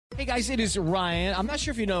Hey guys, it is Ryan. I'm not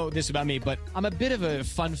sure if you know this about me, but I'm a bit of a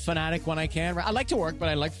fun fanatic when I can. I like to work, but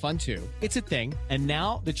I like fun too. It's a thing. And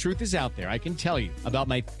now the truth is out there. I can tell you about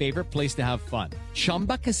my favorite place to have fun.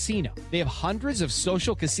 Chumba Casino. They have hundreds of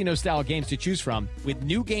social casino style games to choose from with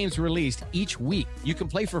new games released each week. You can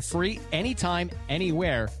play for free anytime,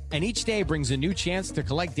 anywhere. And each day brings a new chance to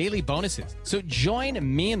collect daily bonuses. So join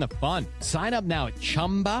me in the fun. Sign up now at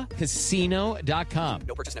ChumbaCasino.com.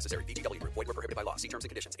 No purchase necessary. VGW Group. Void where prohibited by law. See terms and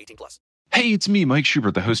conditions. 18+. Hey, it's me, Mike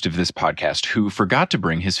Schubert, the host of this podcast, who forgot to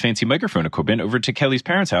bring his fancy microphone equipment over to Kelly's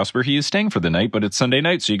parents' house where he is staying for the night, but it's Sunday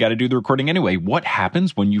night, so you got to do the recording anyway. What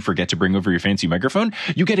happens when you forget to bring over your fancy microphone?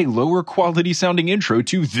 You get a lower quality sounding intro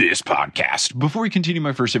to this podcast. Before we continue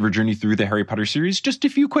my first ever journey through the Harry Potter series, just a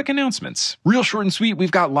few quick announcements. Real short and sweet,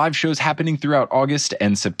 we've got live shows happening throughout August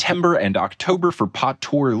and September and October for Pot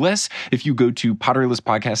Tour Less. If you go to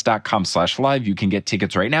potterlesspodcast.com/live, you can get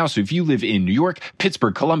tickets right now. So if you live in New York,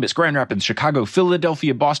 Pittsburgh, Columbus, Grand Rapids, Chicago,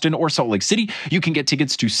 Philadelphia, Boston, or Salt Lake City, you can get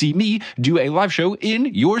tickets to see me do a live show in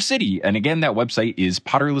your city. And again, that website is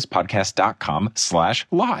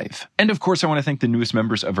potterlesspodcast.com/live. And of course, I want to thank the newest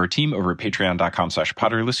members of our team over at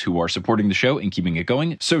patreon.com/potterless who are supporting the show and keeping it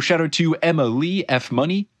going. So shout out to Emma Lee, F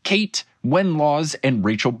Money, Kate, Wen Laws, and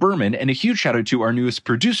Rachel Berman, and a huge shout out to our newest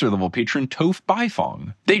producer-level patron, Toph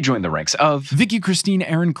Baifong. They joined the ranks of Vicky, Christine,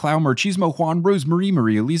 Aaron, Clow, Marchismo, Juan, Rosemary,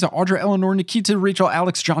 Maria, Lisa, Audra, Eleanor, Nikita, Rachel,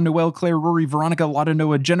 Alex, John, Noel, Claire, Rory, Veronica, Lotta,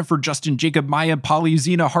 Noah, Jennifer, Justin, Jacob, Maya, Polly,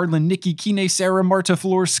 Zena, Harlan, Nikki, Kine, Sarah, Marta,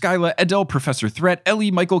 Flor, Skyla, Adele, Professor Threat,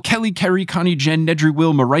 Ellie, Michael, Kelly, Carrie, Connie, Jen, Nedry,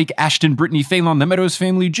 Will, Marike, Ashton, Brittany, Phelan, The Meadows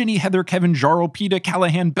Family, Ginny, Heather, Kevin, Jarl, Peta,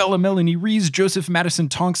 Callahan, Bella, Melanie, Rees, Joseph, Madison,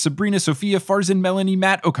 Tonks, Sabrina, Sophia, Farzan, Melanie,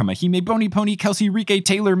 Matt, Okamahime, Bony, Pony, Kelsey, Enrique,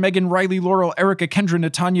 Taylor, Megan, Riley, Laurel, Erica, Kendra,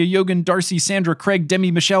 Natanya, Yogan, Darcy, Sandra, Craig,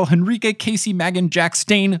 Demi, Michelle, Henrique, Casey, Megan, Jack,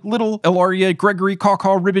 Stain, Little, Ilaria, Gregory,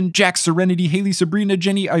 Caw, Ribbon, Jack, Serenity, Haley, Sabrina,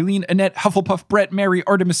 Jenny, Eileen, Annette, Hufflepuff, Brett, Mary,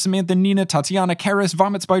 Artemis, Samantha, Nina, Tatiana, Karis,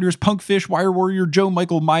 Vomit Spiders, Punkfish, Wire Warrior, Joe,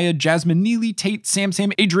 Michael, Maya, Jasmine, Neely, Tate, Sam,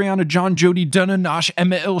 Adriana, John, Jody, Dunna, Nosh,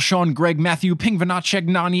 Emma, Il, Sean, Greg, Matthew, Ping, Vanacek,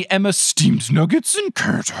 Nani, Emma, Steamed Nuggets, and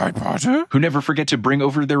Kurt Harry Potter, who never forget to bring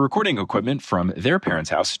over their recording equipment from their parents'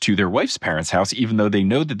 house to their wife's parents' house, even though they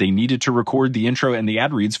know that they needed to record the intro and the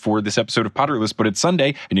ad reads for this episode of Potterless, but it's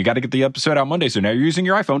Sunday, and you got to get the episode out Monday, so now you're using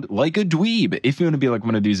your iPhone like a dweeb. If you want to be like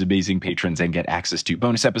one of these amazing patrons and get access to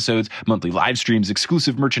bonus episodes, monthly live streams,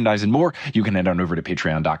 exclusive merchandise, and more, you can head on over to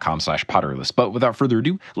patreon.com/Potterless. But without further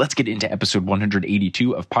ado, let's get into episode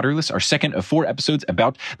 182 of Potterless, our second of 4 episodes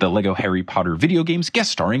about the Lego Harry Potter video games, guest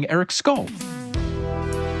starring Eric Scull.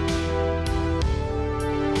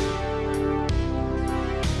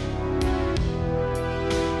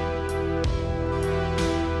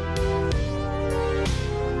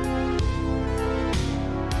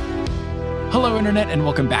 Hello, Internet, and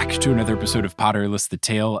welcome back to another episode of Potterless, the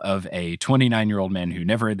tale of a 29-year-old man who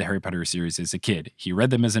never read the Harry Potter series as a kid. He read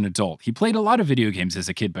them as an adult. He played a lot of video games as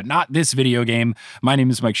a kid, but not this video game. My name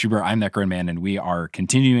is Mike Schubert. I'm that grown man, and we are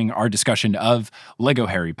continuing our discussion of Lego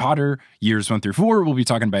Harry Potter, years 1 through 4. We'll be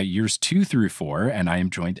talking about years 2 through 4, and I am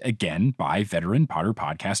joined again by veteran Potter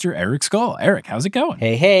podcaster Eric Scull. Eric, how's it going?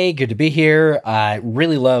 Hey, good to be here. I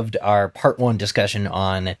really loved our part 1 discussion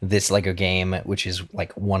on this Lego game, which is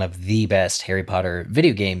like one of the best Harry Potter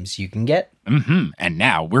video games you can get. And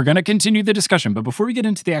now we're going to continue the discussion. But before we get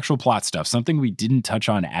into the actual plot stuff, something we didn't touch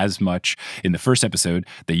on as much in the first episode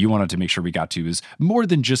that you wanted to make sure we got to is more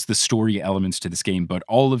than just the story elements to this game, but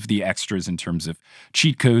all of the extras in terms of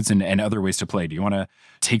cheat codes and other ways to play. Do you want to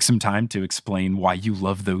take some time to explain why you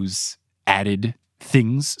love those added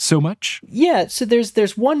things so much? Yeah, so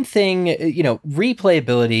there's one thing,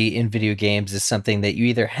 replayability in video games is something that you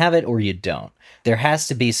either have it or you don't. There has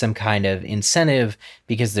to be some kind of incentive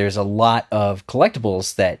because there's a lot of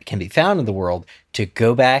collectibles that can be found in the world to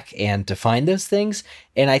go back and to find those things.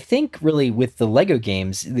 And I think really with the Lego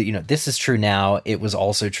games, this is true now. It was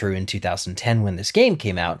also true in 2010 when this game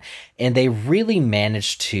came out. And they really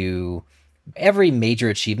managed to... Every major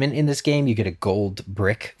achievement in this game, you get a gold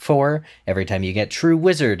brick for. Every time you get True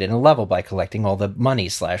Wizard in a level by collecting all the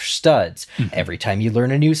money/studs. Every time you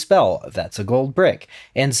learn a new spell, that's a gold brick,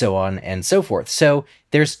 and so on and so forth. So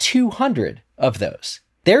there's 200 of those.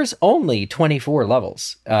 There's only 24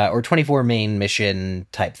 levels, or 24 main mission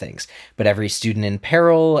type things. But every student in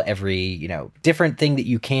peril, every, different thing that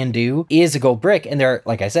you can do is a gold brick. And there are,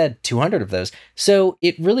 like I said, 200 of those. So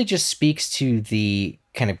it really just speaks to the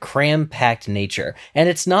kind of cram-packed nature. And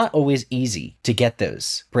it's not always easy to get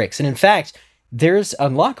those bricks. And in fact, there's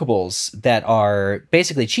unlockables that are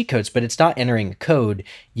basically cheat codes, but it's not entering a code.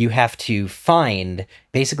 You have to find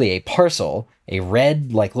basically a parcel, a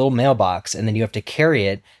red like little mailbox, and then you have to carry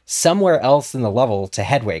it somewhere else in the level to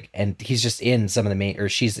Hedwig. And he's just in some of the main, or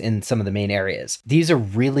she's in some of the main areas. These are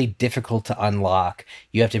really difficult to unlock.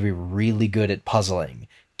 You have to be really good at puzzling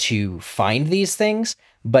to find these things.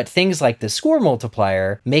 But things like the score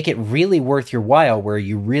multiplier make it really worth your while, where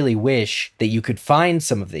you really wish that you could find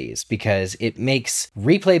some of these, because it makes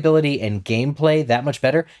replayability and gameplay that much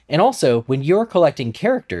better. And also, when you're collecting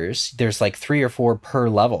characters, there's like 3 or 4 per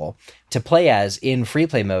level to play as in free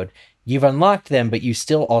play mode. You've unlocked them, but you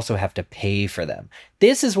still also have to pay for them.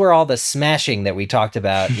 This is where all the smashing that we talked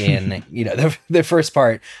about in, the first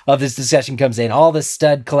part of this discussion comes in. All the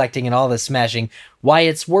stud collecting and all the smashing. Why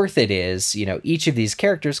it's worth it is, each of these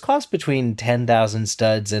characters cost between 10,000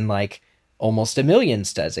 studs and like almost 1 million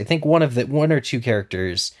studs. I think one or two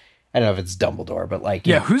characters, I don't know if it's Dumbledore, but like...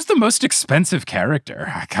 Yeah, who's the most expensive character?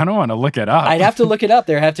 I kind of want to look it up. I'd have to look it up.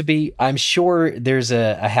 There have to be... I'm sure there's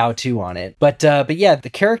a how-to on it. But yeah, the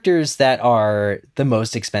characters that are the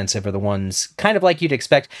most expensive are the ones kind of like you'd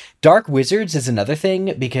expect. Dark Wizards is another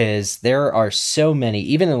thing, because there are so many.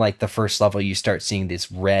 Even in like the first level, you start seeing this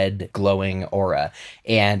red glowing aura.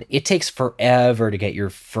 And it takes forever to get your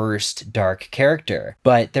first dark character.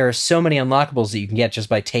 But there are so many unlockables that you can get just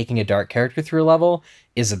by taking a dark character through a level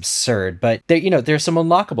is absurd. But there, there's some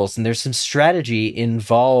unlockables and there's some strategy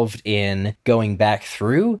involved in going back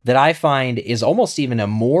through that I find is almost even a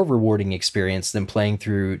more rewarding experience than playing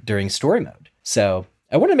through during story mode. So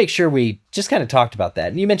I want to make sure we just kind of talked about that.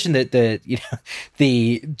 And you mentioned that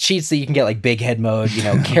the cheats that you can get, like big head mode,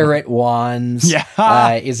 carrot wands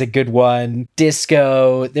is a good one.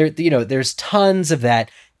 Disco, there's tons of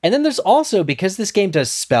that. And then there's also, because this game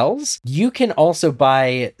does spells, you can also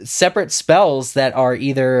buy separate spells that are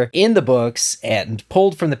either in the books and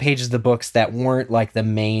pulled from the pages of the books that weren't like the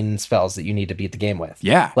main spells that you need to beat the game with.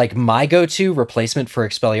 Yeah. Like my go-to replacement for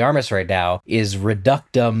Expelliarmus right now is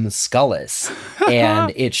Reductum Scullis,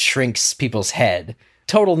 and it shrinks people's head.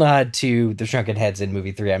 Total nod to the shrunken heads in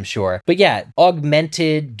movie 3, I'm sure. But yeah,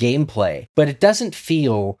 augmented gameplay, but it doesn't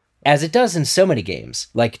feel, as it does in so many games,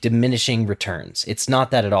 like diminishing returns. It's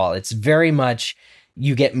not that at all. It's very much,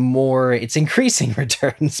 you get more, it's increasing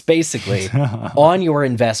returns, basically, on your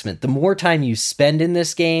investment. The more time you spend in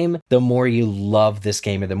this game, the more you love this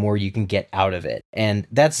game, and the more you can get out of it. And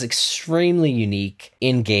that's extremely unique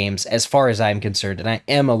in games, as far as I'm concerned, and I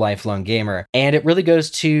am a lifelong gamer. And it really goes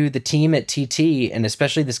to the team at TT, and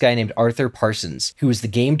especially this guy named Arthur Parsons, who is the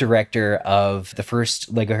game director of the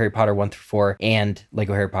first Lego Harry Potter 1 through 4 and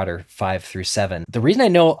Lego Harry Potter 5 through 7. The reason I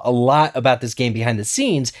know a lot about this game behind the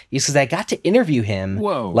scenes is because I got to interview him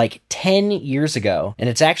like 10 years ago, and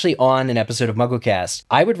it's actually on an episode of MuggleCast.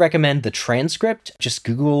 I would recommend the transcript. Just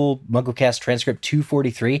Google MuggleCast transcript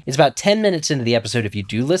 243. It's about 10 minutes into the episode if you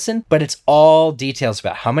do listen, but it's all details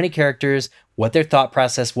about how many characters, what their thought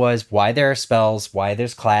process was, why there are spells, why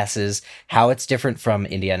there's classes, how it's different from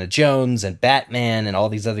Indiana Jones and Batman and all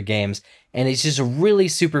these other games. And he's just a really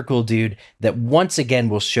super cool dude that once again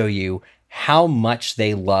will show you how much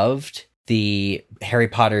they loved the Harry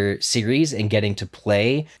Potter series and getting to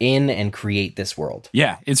play in and create this world.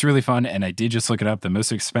 Yeah, it's really fun. And I did just look it up. The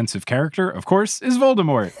most expensive character, of course, is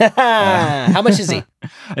Voldemort. How much is he?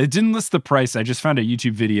 It didn't list the price. I just found a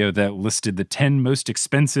YouTube video that listed the 10 most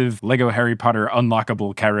expensive Lego Harry Potter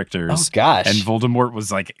unlockable characters. Oh, gosh. And Voldemort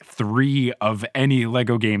was like 3 of any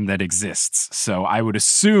Lego game that exists. So I would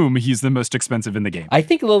assume he's the most expensive in the game. I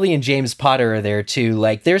think Lily and James Potter are there too.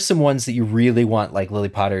 Like, there's some ones that you really want, like Lily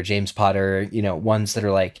Potter, James Potter, ones that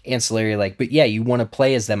are like ancillary, but yeah, you want to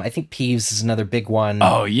play as them. I think Peeves is another big one.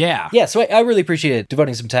 Oh, yeah. Yeah, so I really appreciate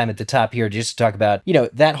devoting some time at the top here just to talk about,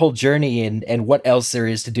 that whole journey and what else there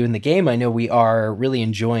is to do in the game. I know we are really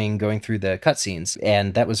enjoying going through the cutscenes,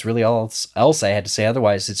 and that was really all else I had to say.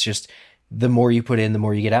 Otherwise, it's just the more you put in, the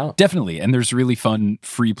more you get out. Definitely. And there's really fun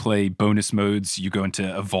free play bonus modes. You go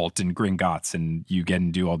into a vault in Gringotts and you get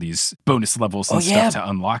and do all these bonus levels and stuff to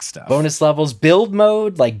unlock stuff. Bonus levels, build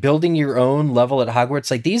mode, like building your own level at Hogwarts.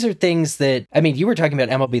 Like, these are things that, you were talking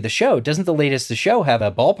about MLB The Show. Doesn't the latest The Show have a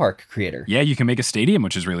ballpark creator? Yeah, you can make a stadium,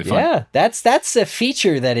 which is really fun. Yeah, that's a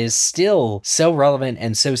feature that is still so relevant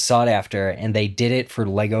and so sought after, and they did it for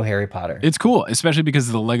Lego Harry Potter. It's cool, especially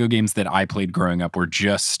because the Lego games that I played growing up were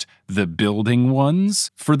just the building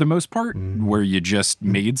ones for the most part, where you just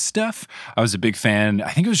made stuff. I was a big fan.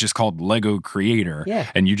 I think it was just called Lego Creator. Yeah.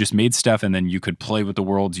 And you just made stuff and then you could play with the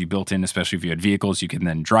worlds you built in, especially if you had vehicles, you can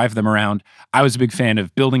then drive them around. I was a big fan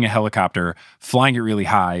of building a helicopter, flying it really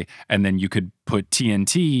high, and then you could put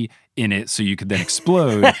TNT in it so you could then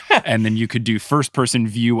explode. And then you could do first person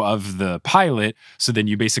view of the pilot. So then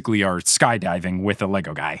you basically are skydiving with a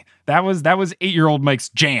Lego guy. That was 8-year-old Mike's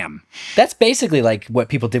jam. That's basically like what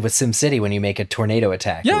people did with SimCity when you make a tornado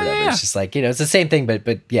attack or whatever. It's just like, it's the same thing,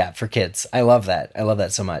 but yeah, for kids. I love that. I love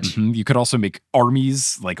that so much. Mm-hmm. You could also make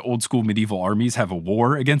armies, like old school medieval armies, have a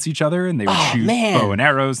war against each other, and they would shoot bow and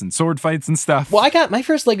arrows and sword fights and stuff. Well, my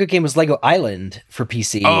first Lego game was Lego Island for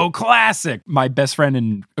PC. Oh, classic. My best friend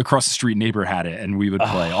and across the street neighbor had it, and we would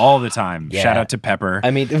play all the time. Yeah. Shout out to Pepper.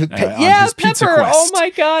 I mean, Pepper. Oh my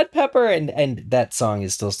God, Pepper. And that song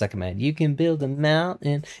is still stuck in my head. You can build a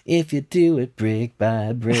mountain if you do it brick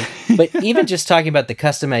by brick. But even just talking about the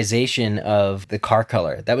customization of the car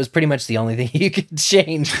color, that was pretty much the only thing you could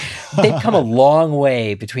change. They've come a long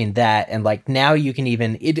way between that and like now you can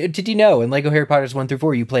even, did you know in Lego Harry Potter's 1 through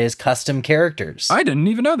 4, you play as custom characters? I didn't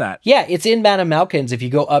even know that. Yeah, it's in Madame Malkin's. If you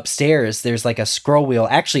go upstairs, there's like a scroll wheel.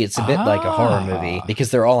 Actually, it's a bit like a horror movie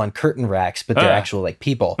because they're all on curtain racks, but they're actual like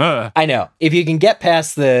people. I know. If you can get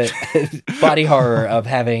past the body horror of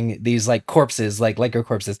having these like corpses, like Lego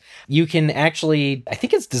corpses, you can actually, I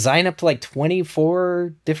think it's designed up to like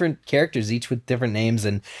 24 different characters, each with different names.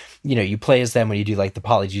 And, you play as them when you do like the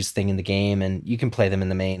polyjuice thing in the game, and you can play them in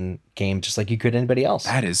the main game just like you could anybody else.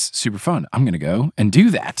 That is super fun. I'm going to go and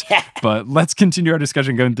do that. But let's continue our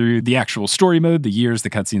discussion going through the actual story mode, the years,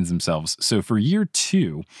 the cutscenes themselves. So for year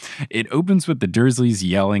 2, it opens with the Dursleys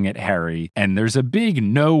yelling at Harry, and there's a big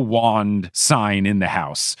no wand sign in the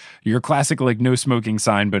house. Your classic like no smoking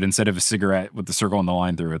sign, but instead of a cigarette with the circle and the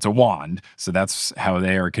line through, it's a wand. So that's how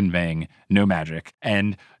they are conveying no magic.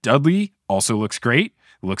 And Dudley also looks great.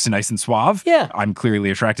 Looks nice and suave. Yeah. I'm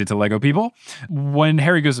clearly attracted to Lego people. When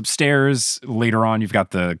Harry goes upstairs, later on, you've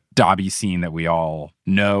got the Dobby scene that we all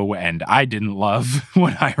know, and I didn't love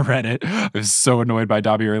when I read it. I was so annoyed by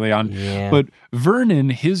Dobby early on. Yeah. But Vernon,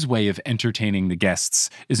 his way of entertaining the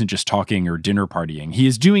guests isn't just talking or dinner partying. He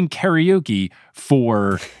is doing karaoke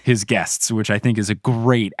for his guests, which I think is a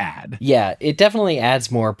great ad. Yeah, it definitely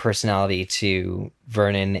adds more personality to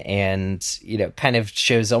Vernon and, kind of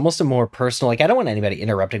shows almost a more personal, like, I don't want anybody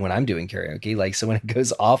interrupting when I'm doing karaoke. Like, so when it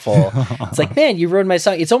goes awful, it's like, man, you ruined my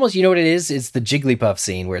song. It's almost, what it is? It's the Jigglypuff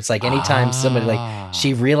scene where it's like anytime somebody, like,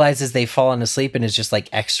 she realizes they've fallen asleep and is just like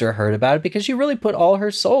extra hurt about it because she really put all her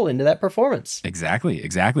soul into that performance. Exactly.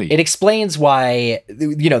 It explains why,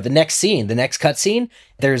 the next scene, the next cut scene,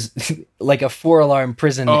 there's like a 4-alarm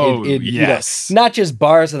prison. Yes. Not just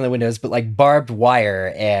bars on the windows, but like barbed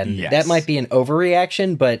wire. And that might be an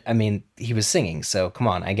overreaction, but I mean, he was singing. So come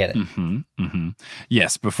on, I get it. Mm-hmm, mm-hmm.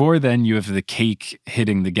 Yes. Before then, you have the cake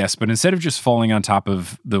hitting the guest, but instead of just falling on top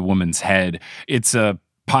of the woman's head, it's a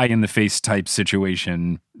pie in the face type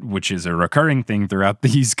situation, which is a recurring thing throughout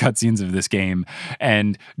these cutscenes of this game.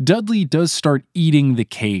 And Dudley does start eating the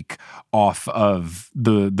cake off of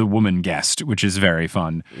the woman guest, which is very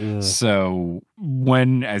fun. Ugh. So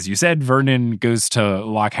when, as you said, Vernon goes to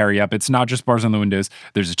lock Harry up, it's not just bars on the windows.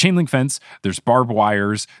 There's a chain link fence, there's barbed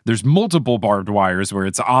wires, there's multiple barbed wires where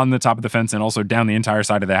it's on the top of the fence and also down the entire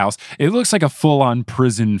side of the house. It looks like a full-on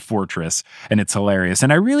prison fortress, and it's hilarious.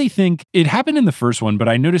 And I really think it happened in the first one, but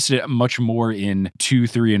I noticed it much more in 2,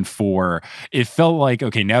 3, and 4. It felt like,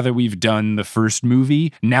 okay, now that we've done the first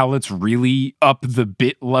movie, now let's really up the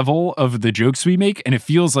bit level of the jokes we make. And it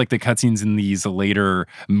feels like the cutscenes in these later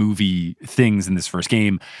movie things in this first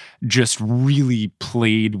game just really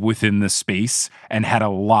played within the space and had a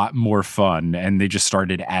lot more fun. And they just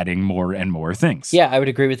started adding more and more things. Yeah, I would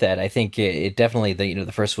agree with that. I think it definitely,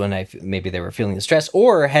 the first one, maybe they were feeling the stress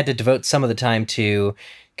or had to devote some of the time to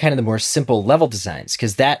kind of the more simple level designs,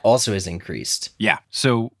 because that also has increased. Yeah.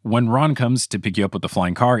 So when Ron comes to pick you up with the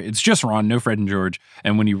flying car, it's just Ron, no Fred and George.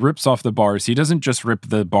 And when he rips off the bars, he doesn't just rip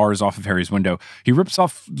the bars off of Harry's window. He rips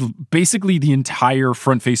off basically the entire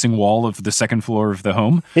front-facing wall of the second floor of the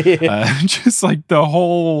home. Just like the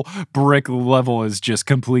whole brick level is just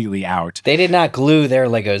completely out. They did not glue their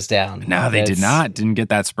Legos down. No, they did not. Didn't get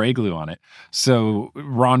that spray glue on it. So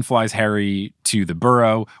Ron flies Harry to the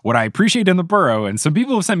burrow. What I appreciate in the burrow, and some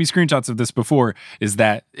people have sent me screenshots of this before, is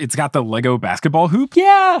that it's got the Lego basketball hoop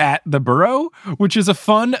at the burrow, which is a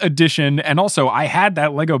fun addition. And also, I had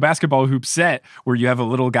that Lego basketball hoop set where you have a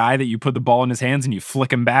little guy that you put the ball in his hands and you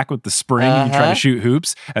flick him back with the spring and you try to shoot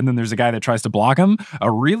hoops. And then there's a guy that tries to block him.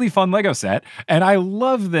 A really fun Lego set. And I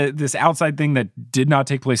love that this outside thing that did not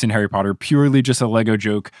take place in Harry Potter, purely just a Lego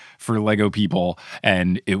joke for Lego people.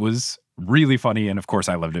 And it was really funny. And of course,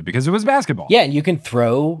 I loved it because it was basketball. Yeah, and you can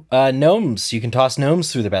throw gnomes. You can toss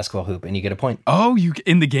gnomes through the basketball hoop, and you get a point. Oh, you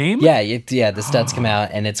in the game? Yeah, the stats come out,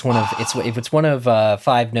 and it's if it's one of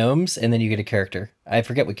 5 gnomes, and then you get a character. I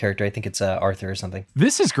forget what character. I think it's Arthur or something.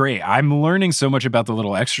 This is great. I'm learning so much about the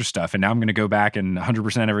little extra stuff, and now I'm going to go back and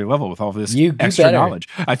 100% every level with all of this extra better. knowledge.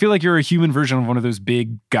 I feel like you're a human version of one of those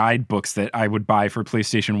big guidebooks that I would buy for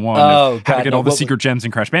PlayStation 1. Oh, how to God, get all the secret gems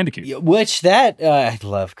in Crash Bandicoot. Which I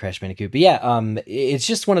love Crash Bandicoot. But yeah, it's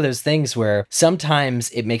just one of those things where sometimes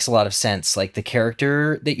it makes a lot of sense. Like the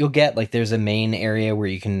character that you'll get, like there's a main area where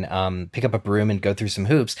you can pick up a broom and go through some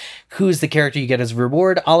hoops. Who's the character you get as a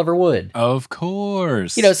reward? Oliver Wood. Of course.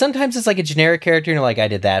 Sometimes it's like a generic character and you're like, I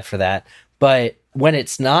did that for that. But when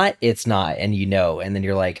it's not, and and then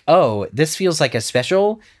you're like, oh, this feels like a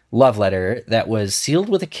special love letter that was sealed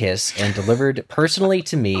with a kiss and delivered personally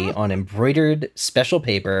to me on embroidered special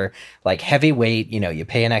paper, like heavyweight, you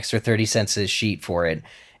pay an extra 30 cents a sheet for it,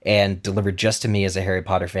 and delivered just to me as a Harry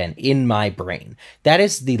Potter fan in my brain. That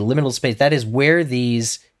is the liminal space. That is where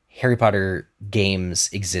these Harry Potter games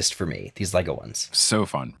exist for me, these Lego ones. So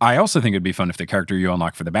fun. I also think it'd be fun if the character you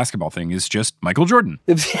unlock for the basketball thing is just Michael Jordan.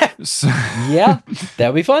 Yeah,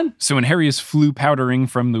 that'd be fun. So when Harry is flu powdering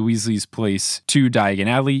from the Weasley's place to Diagon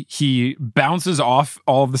Alley, he bounces off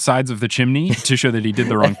all of the sides of the chimney to show that he did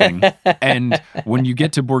the wrong thing. And when you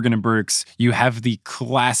get to Borgin and Burke's, you have the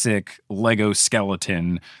classic Lego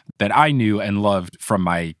skeleton that I knew and loved from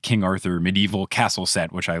my King Arthur medieval castle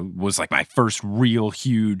set, which was like my first real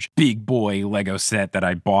huge big boy Lego set that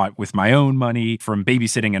I bought with my own money from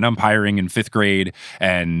babysitting and umpiring in 5th grade.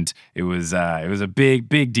 And it was a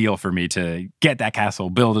big deal for me to get that castle,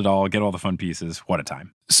 build it all, get all the fun pieces. What a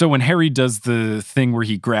time. So when Harry does the thing where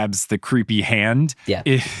he grabs the creepy hand,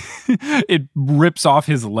 it rips off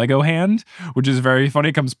his Lego hand, which is very funny.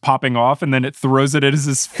 It comes popping off and then it throws it at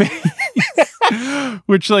his face.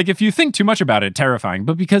 Which, like, if you think too much about it, terrifying.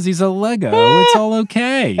 But because he's a Lego, it's all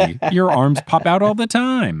okay. Your arms pop out all the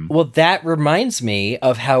time. Well, that reminds me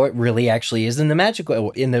of how it really actually is in the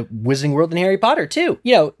Wizarding World in Harry Potter, too.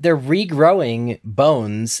 They're regrowing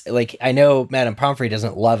bones. Like, I know Madame Pomfrey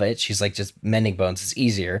doesn't love it. She's like, just mending bones is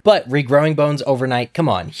easier. But regrowing bones overnight, come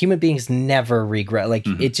on. Human beings never regrow. Like,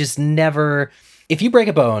 it just never... If you break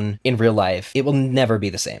a bone in real life, it will never be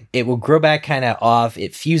the same. It will grow back kind of off.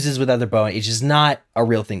 It fuses with other bone. It's just not a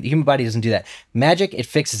real thing. The human body doesn't do that. Magic, it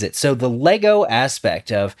fixes it. So the Lego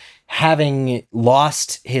aspect of having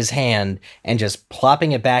lost his hand and just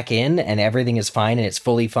plopping it back in and everything is fine and it's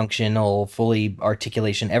fully functional, fully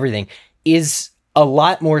articulation, everything is a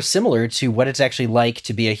lot more similar to what it's actually like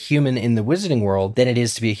to be a human in the Wizarding world than it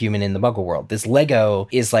is to be a human in the Muggle world. This Lego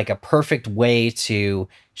is like a perfect way to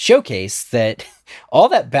showcase that all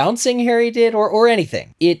that bouncing Harry did or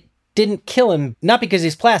anything, it didn't kill him, not because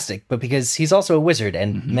he's plastic, but because he's also a wizard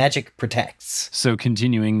and magic protects. So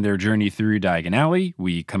continuing their journey through Diagon Alley,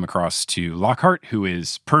 we come across to Lockhart, who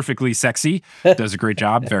is perfectly sexy, does a great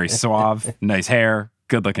job, very suave, nice hair,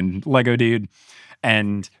 good looking Lego dude.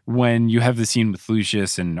 And when you have the scene with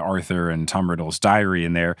Lucius and Arthur and Tom Riddle's diary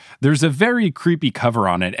in there, there's a very creepy cover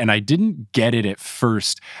on it. And I didn't get it at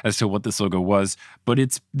first as to what this logo was, but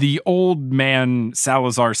it's the old man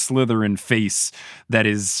Salazar Slytherin face that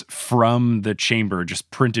is from the chamber,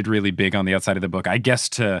 just printed really big on the outside of the book. I guess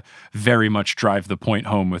to very much drive the point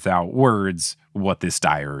home without words what this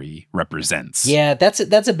diary represents. Yeah, that's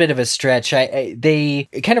a bit of a stretch. They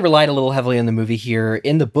kind of relied a little heavily on the movie here.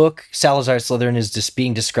 In the book, Salazar Slytherin is just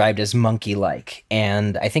being described as monkey-like,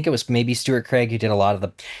 and I think it was maybe Stuart Craig who did a lot of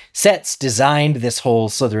the sets, designed this whole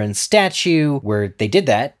Slytherin statue where they did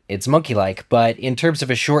that. It's monkey-like, but in terms of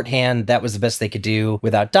a shorthand, that was the best they could do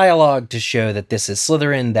without dialogue to show that this is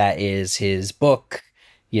Slytherin, that is his book,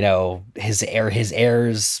 his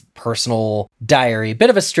heir's personal diary. Bit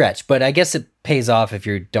of a stretch, but I guess it pays off if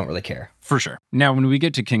you don't really care. For sure. Now, when we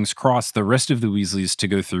get to King's Cross, the rest of the Weasleys to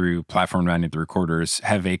go through platform 9 and 3/4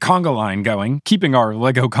 have a conga line going, keeping our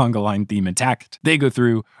Lego conga line theme intact. They go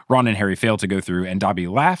through, Ron and Harry fail to go through, and Dobby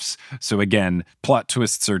laughs. So again, plot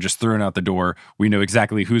twists are just thrown out the door. We know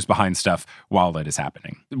exactly who's behind stuff while that is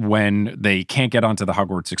happening. When they can't get onto the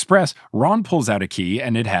Hogwarts Express, Ron pulls out a key,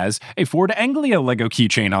 and it has a Ford Anglia Lego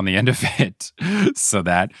keychain on the end of it. So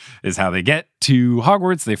that is how they get to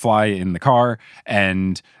Hogwarts. They fly in the car,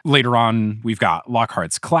 and later on, we've got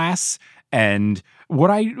Lockhart's class. And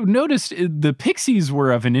what I noticed, the pixies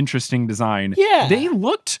were of an interesting design. Yeah. They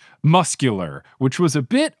looked muscular, which was a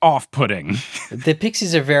bit off-putting. The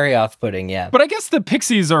pixies are very off-putting, yeah. But I guess the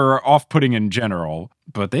pixies are off-putting in general.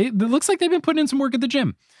 But it looks like they've been putting in some work at the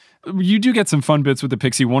gym. You do get some fun bits with the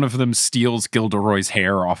pixie. One of them steals Gilderoy's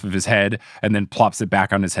hair off of his head and then plops it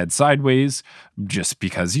back on his head sideways just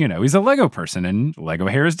because, he's a Lego person and Lego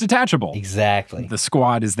hair is detachable. Exactly. The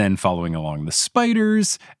squad is then following along the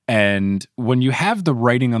spiders. And when you have the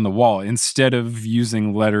writing on the wall, instead of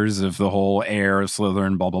using letters of the whole heir,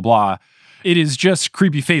 Slytherin, blah, blah, blah, it is just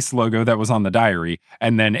creepy face logo that was on the diary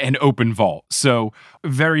and then an open vault. So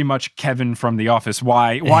very much Kevin from The Office.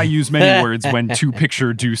 Why use many words when two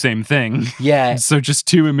picture do same thing? Yeah. So just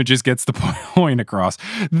two images gets the point across.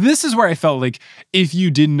 This is where I felt like if you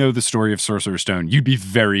didn't know the story of Sorcerer's Stone, you'd be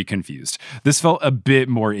very confused. This felt a bit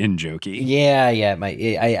more in-jokey. Yeah.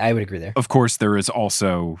 I would agree there. Of course, there is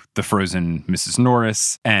also the frozen Mrs.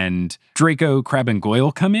 Norris, and Draco, Crabbe, and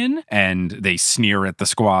Goyle come in, and they sneer at the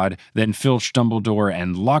squad. Then Filch, Dumbledore,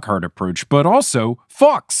 and Lockhart approach, but also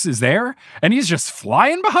Fawkes is there, and he's just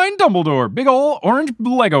flying behind Dumbledore. Big ol' orange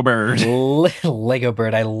Lego bird. Little Lego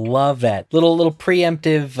bird. I love that. Little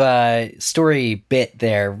preemptive story bit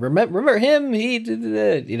there. Remember him? He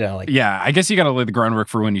did, Yeah, I guess you gotta lay the groundwork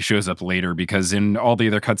for when he shows up later, because in all the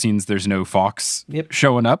other cutscenes, there's no Fawkes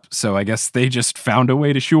showing up, so I guess they just found a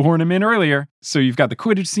way to shoehorn him in earlier. So you've got the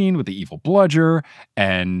Quidditch scene with the evil bludger,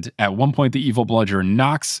 and at one point the evil bludger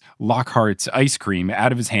knocks Lockhart's ice cream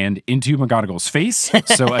out of his hand into McGonagall's face.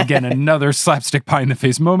 So again, another slapstick pie in the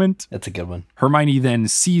face moment. That's a good one. Hermione then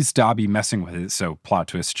sees Dobby messing with it, so plot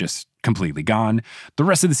twist just completely gone. The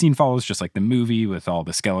rest of the scene follows just like the movie with all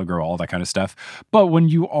the Skellige, all that kind of stuff. But when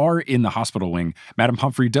you are in the hospital wing, Madame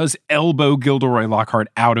Pomfrey does elbow Gilderoy Lockhart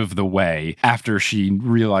out of the way after she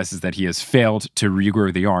realizes that he has failed to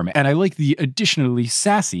regrow the arm. And I like the additionally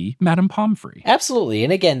sassy Madame Pomfrey. Absolutely.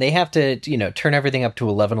 And again, they have to, turn everything up to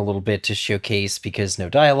 11 a little bit to showcase because no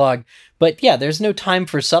dialogue. But yeah, there's no time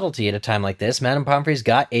for subtlety at a time like this. Madame Pomfrey's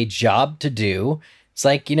got a job to do. It's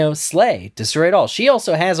like, slay, destroy it all. She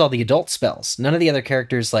also has all the adult spells. None of the other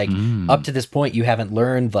characters, up to this point, you haven't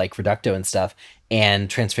learned, like Reducto and stuff, and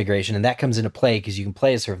Transfiguration, and that comes into play because you can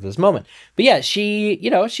play as her for this moment. But yeah, she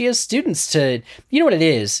has students to, what it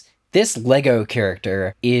is? This Lego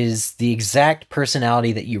character is the exact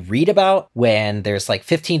personality that you read about when there's like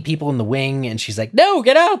 15 people in the wing and she's like, no,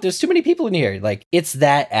 get out. There's too many people in here. Like, it's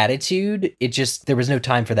that attitude. There was no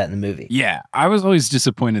time for that in the movie. Yeah. I was always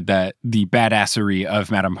disappointed that the badassery of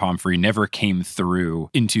Madame Pomfrey never came through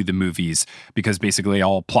into the movies because basically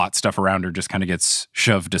all plot stuff around her just kind of gets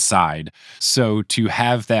shoved aside. So to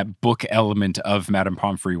have that book element of Madame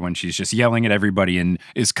Pomfrey when she's just yelling at everybody and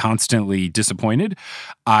is constantly disappointed,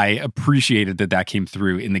 I appreciated that came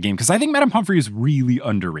through in the game because I think Madame Pomfrey is really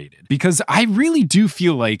underrated because I really do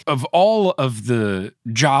feel like of all of the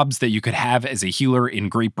jobs that you could have as a healer in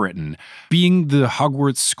Great Britain, being the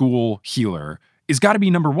Hogwarts school healer is got to be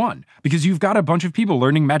number one because you've got a bunch of people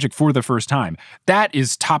learning magic for the first time. That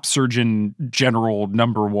is top surgeon general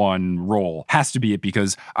number one role. Has to be it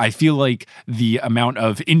because I feel like the amount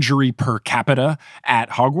of injury per capita at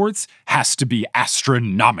Hogwarts has to be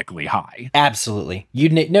astronomically high. Absolutely. You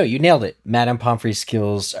nailed it. Madame Pomfrey's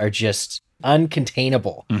skills are just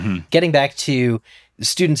uncontainable. Mm-hmm. Getting back to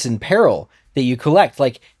students in peril that you collect,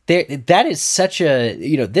 that is such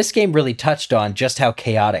a, this game really touched on just how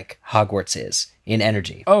chaotic Hogwarts is in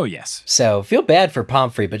energy. Oh, yes. So feel bad for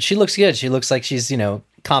Pomfrey, but she looks good. She looks like she's,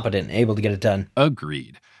 competent and able to get it done.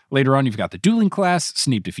 Agreed. Later on, you've got the dueling class.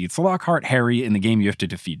 Snape defeats Lockhart. Harry, in the game, you have to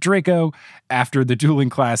defeat Draco. After the dueling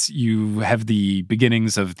class, you have the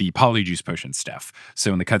beginnings of the Polyjuice Potion stuff.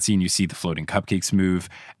 So in the cutscene, you see the floating cupcakes move.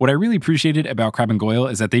 What I really appreciated about Crabbe and Goyle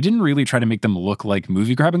is that they didn't really try to make them look like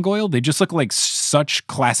movie Crabbe and Goyle. They just look like such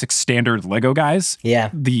classic standard Lego guys. Yeah.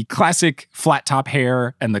 The classic flat top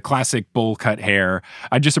hair and the classic bowl cut hair.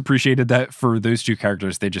 I just appreciated that for those two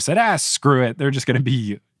characters. They just said, screw it. They're just going to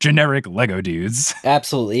be generic Lego dudes.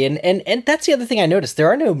 Absolutely. And that's the other thing I noticed. There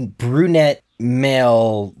are no brunette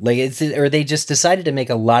male, or they just decided to make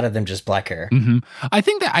a lot of them just black hair. Mm-hmm. I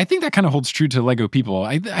think that kind of holds true to Lego people.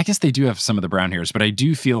 I guess they do have some of the brown hairs, but I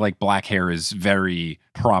do feel like black hair is very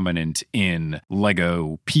prominent in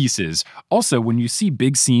Lego pieces. Also, when you see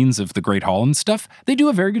big scenes of the Great Hall and stuff, they do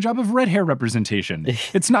a very good job of red hair representation.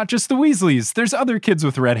 It's not just the Weasleys. There's other kids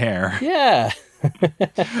with red hair. Yeah.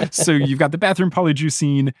 So you've got the bathroom Polyjuice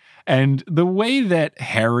scene, and the way that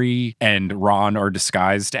Harry and Ron are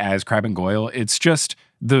disguised as Crabbe and Goyle, it's just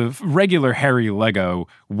the regular Harry Lego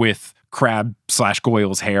with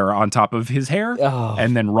Crab/Goyle's hair on top of his hair. Oh.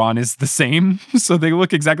 And then Ron is the same. So they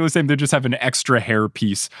look exactly the same. They just have an extra hair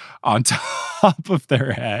piece on top of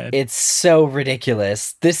their head. It's so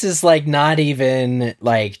ridiculous. This is like not even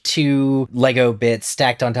like 2 Lego bits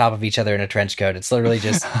stacked on top of each other in a trench coat. It's literally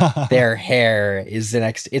just their hair is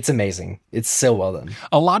it's amazing. It's so well done.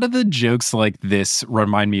 A lot of the jokes like this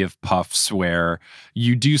remind me of Puffs, where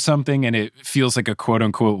you do something and it feels like a quote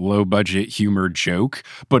unquote low budget humor joke,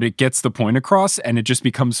 but it gets the point across and it just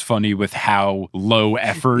becomes funny with how low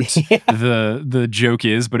effort the joke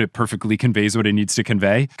is, but it perfectly conveys what it needs to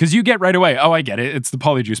convey. Because you get right away, oh, I get it. It's the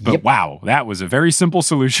polyjuice, but wow, that was a very simple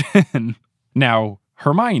solution. Now,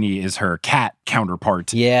 Hermione is her cat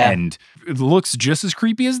counterpart. Yeah. And it looks just as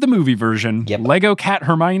creepy as the movie version. Yep. Lego cat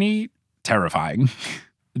Hermione, terrifying.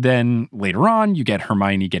 Then later on, you get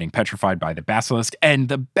Hermione getting petrified by the basilisk, and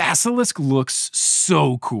the basilisk looks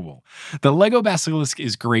so cool. The Lego basilisk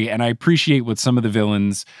is great, and I appreciate what some of the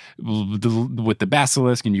villains with the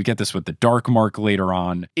basilisk, and you get this with the Dark Mark later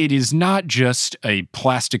on. It is not just a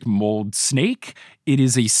plastic mold snake. It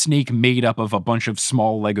is a snake made up of a bunch of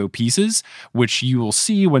small Lego pieces, which you will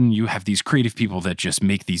see when you have these creative people that just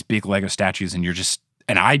make these big Lego statues,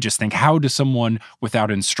 and I just think, how does someone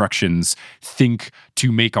without instructions think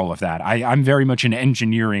to make all of that? I'm very much an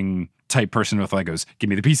engineering type person with Legos. Give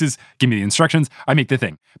me the pieces, give me the instructions, I make the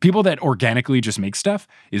thing. People that organically just make stuff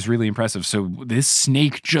is really impressive. So this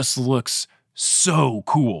snake just looks so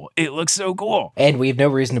cool. It looks so cool. And we have no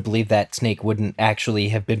reason to believe that snake wouldn't actually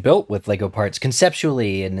have been built with Lego parts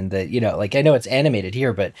conceptually. And in the, like I know it's animated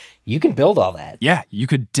here, but you can build all that. Yeah, you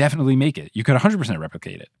could definitely make it. You could 100%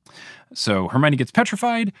 replicate it. So Hermione gets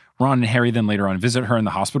petrified. Ron and Harry then later on visit her in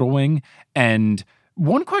the hospital wing. And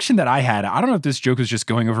one question that I had, I don't know if this joke is just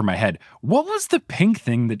going over my head. What was the pink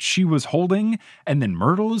thing that she was holding and then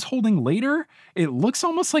Myrtle is holding later? It looks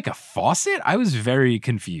almost like a faucet. I was very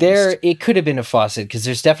confused. It could have been a faucet because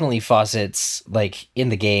there's definitely faucets like in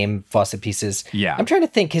the game, faucet pieces. Yeah. I'm trying to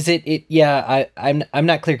think because I'm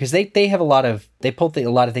not clear because they have they pulled a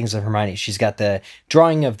lot of things of Hermione. She's got the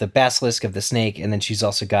drawing of the basilisk of the snake, and then she's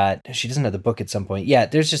also she doesn't have the book at some point. Yeah,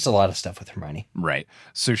 there's just a lot of stuff with Hermione. Right.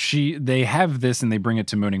 So they have this and they bring it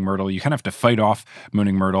to Moaning Myrtle. You kind of have to fight off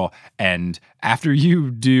Moaning Myrtle, and after you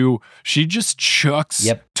do, she just chucks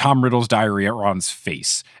Tom Riddle's diary at Ron's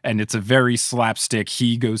face, and it's a very slapstick.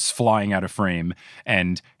 He goes flying out of frame,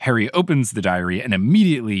 and Harry opens the diary and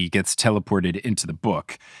immediately gets teleported into the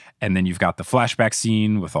book. And then you've got the flashback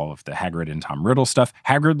scene with all of the Hagrid and Tom Riddle stuff.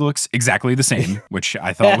 Hagrid looks exactly the same, which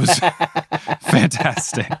I thought was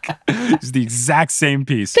fantastic. It's the exact same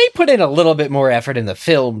piece. They put in a little bit more effort in the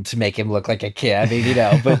film to make him look like a kid. I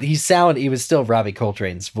mean, but he was still Robbie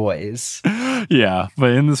Coltrane's voice. Yeah,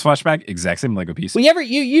 but in this flashback, exact same Lego piece. Well,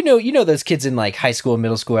 you know those kids in like high school and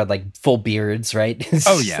middle school had like full beards, right?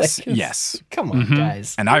 Oh, yes, yes. Come on,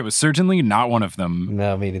 guys. And I was certainly not one of them.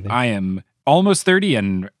 No, me neither. I am almost 30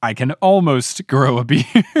 and I can almost grow a beard.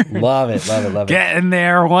 Love it. Getting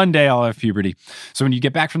there. One day I'll have puberty. So when you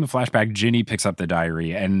get back from the flashback, Ginny picks up the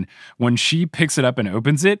diary, and when she picks it up and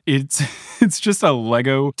opens it, it's just a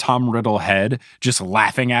Lego Tom Riddle head just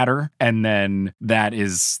laughing at her. And then that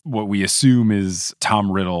is what we assume is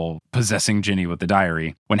Tom Riddle possessing Ginny with the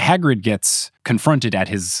diary. When Hagrid gets confronted at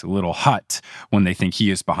his little hut, when they think he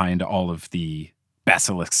is behind all of the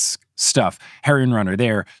basilisk stuff, Harry and Ron are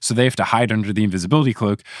there, so they have to hide under the invisibility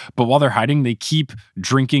cloak. But while they're hiding, they keep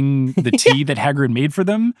drinking the tea that Hagrid made for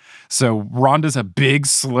them. So Ron does a big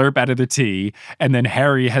slurp out of the tea, and then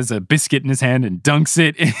Harry has a biscuit in his hand and dunks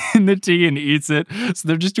it in the tea and eats it. So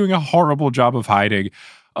they're just doing a horrible job of hiding.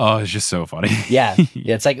 Oh, it's just so funny. Yeah.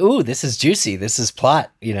 It's like, ooh, this is juicy. This is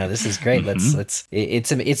plot. This is great.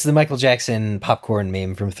 It's the Michael Jackson popcorn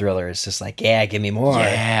meme from Thriller. It's just like, yeah, give me more.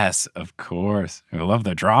 Yes, of course. I love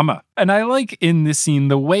the drama. And I like in this scene,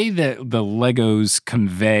 the way that the Legos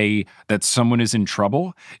convey that someone is in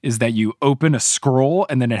trouble is that you open a scroll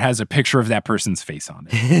and then it has a picture of that person's face on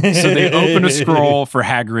it. So they open a scroll for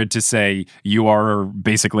Hagrid to say, you are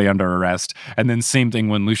basically under arrest. And then same thing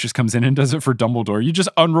when Lucius comes in and does it for Dumbledore. You just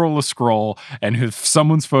unroll a scroll, and if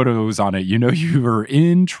someone's photo is on it, you know you are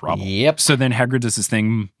in trouble. Yep. So then Hagrid does his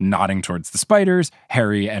thing, nodding towards the spiders.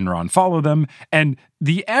 Harry and Ron follow them, and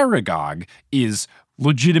the Aragog is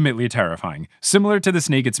legitimately terrifying. Similar to the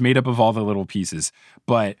snake, it's made up of all the little pieces,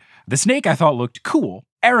 but the snake I thought looked cool.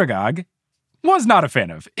 Aragog was not a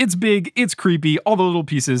fan of. It's big, it's creepy, all the little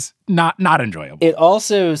pieces, not enjoyable. It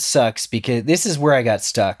also sucks because this is where I got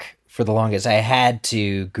stuck for the longest. I had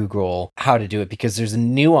to Google how to do it because there's a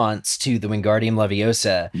nuance to the Wingardium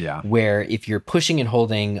Leviosa where if you're pushing and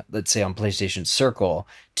holding, let's say on PlayStation Circle,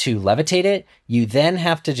 to levitate it, you then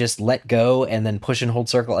have to just let go and then push and hold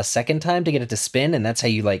Circle a second time to get it to spin, and that's how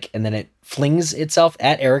you and then it flings itself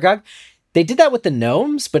at Aragog. They did that with the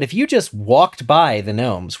gnomes, but if you just walked by the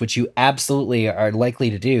gnomes, which you absolutely are likely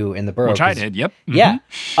to do in the burrow. Which I did, yep. Mm-hmm.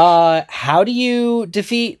 Yeah. How do you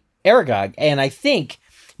defeat Aragog? And I think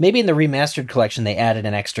maybe in the remastered collection, they added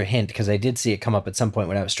an extra hint because I did see it come up at some point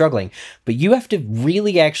when I was struggling. But you have to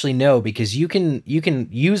really actually know because you can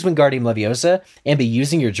use Wingardium Leviosa and be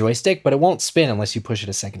using your joystick, but it won't spin unless you push it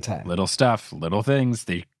a second time. Little stuff, little things.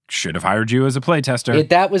 They should have hired you as a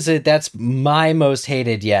playtester. That's my most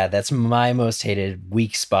hated. Yeah, that's my most hated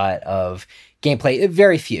weak spot of gameplay.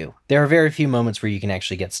 Very few. There are very few moments where you can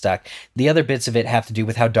actually get stuck. The other bits of it have to do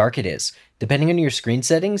with how dark it is. Depending on your screen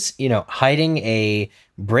settings, hiding a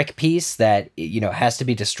brick piece that, has to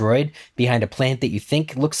be destroyed behind a plant that you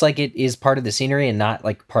think looks like it is part of the scenery and not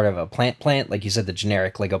like part of a plant, like you said, the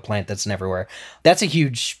generic Lego plant that's everywhere. That's a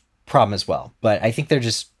huge problem as well. But I think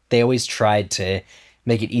they always tried to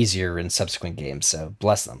make it easier in subsequent games, so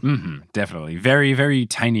bless them. Mm-hmm, definitely. Very, very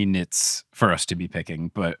tiny nits for us to be picking,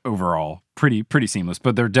 but overall, pretty seamless.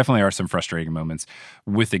 But there definitely are some frustrating moments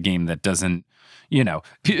with a game that doesn't,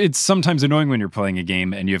 it's sometimes annoying when you're playing a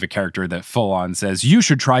game and you have a character that full on says, you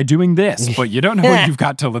should try doing this, but you don't know what you've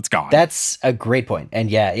got till it's gone. That's a great point. And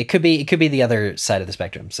yeah, it could be the other side of the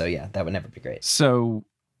spectrum. So yeah, that would never be great. So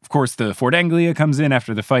of course, the Ford Anglia comes in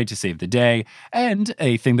after the fight to save the day. And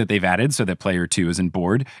a thing that they've added so that player 2 isn't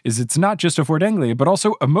bored is it's not just a Ford Anglia, but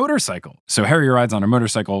also a motorcycle. So Harry rides on a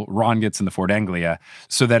motorcycle, Ron gets in the Ford Anglia,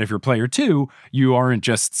 so that if you're player 2, you aren't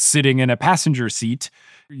just sitting in a passenger seat.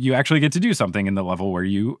 You actually get to do something in the level where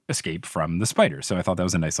you escape from the spider. So I thought that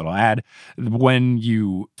was a nice little add. When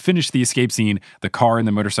you finish the escape scene, the car and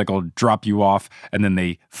the motorcycle drop you off, and then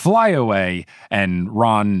they fly away, and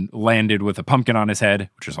Ron landed with a pumpkin on his head,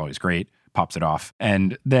 which is always great. Pops it off.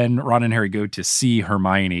 And then Ron and Harry go to see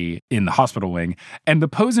Hermione in the hospital wing. And the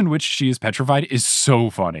pose in which she is petrified is so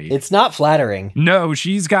funny. It's not flattering. No,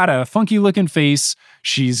 she's got a funky looking face.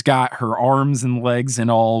 She's got her arms and legs in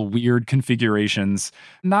all weird configurations.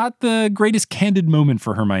 Not the greatest candid moment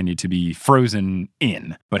for Hermione to be frozen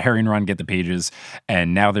in. But Harry and Ron get the pages.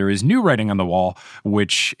 And now there is new writing on the wall,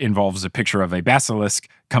 which involves a picture of a basilisk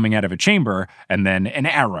coming out of a chamber and then an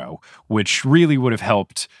arrow, which really would have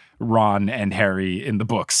helped Ron and Harry in the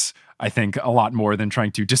books, I think, a lot more than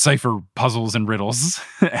trying to decipher puzzles and riddles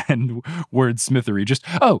and wordsmithery. Just,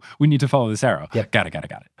 we need to follow this arrow. Yep. Got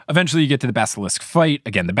it. Eventually you get to the basilisk fight.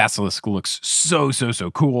 Again, the basilisk looks so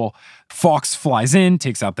cool. Fawkes flies in,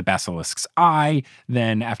 takes out the basilisk's eye.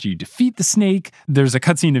 Then after you defeat the snake, there's a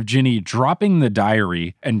cutscene of Ginny dropping the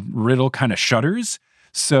diary and Riddle kind of shudders.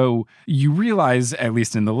 So you realize, at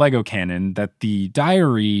least in the Lego canon, that the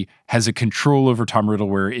diary has a control over Tom Riddle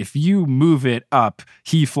where if you move it up,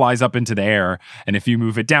 he flies up into the air. And if you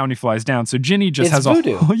move it down, he flies down. So Ginny just has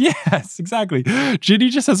voodoo. Yes, exactly. Ginny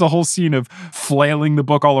just has a whole scene of flailing the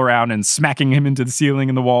book all around and smacking him into the ceiling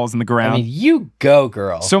and the walls and the ground. I mean, you go,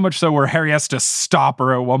 girl. So much so where Harry has to stop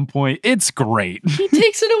her at one point. It's great. He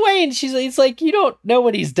takes it away and it's like, you don't know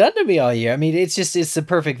what he's done to me all year. I mean, it's the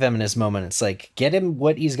perfect feminist moment. It's like, get him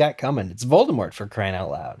what he's got coming. It's Voldemort, for crying out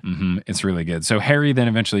loud. Mm-hmm. It's really good. So Harry then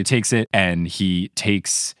eventually takes it and he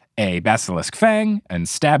takes a basilisk fang and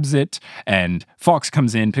stabs it, and Fawkes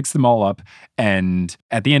comes in, picks them all up, and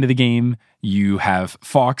at the end of the game, you have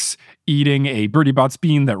Fawkes eating a Bertie Bott's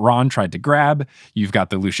bean that Ron tried to grab. You've got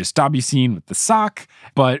the Lucius Dobby scene with the sock,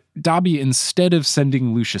 but Dobby, instead of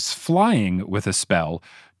sending Lucius flying with a spell,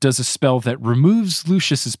 does a spell that removes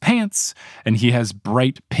Lucius's pants, and he has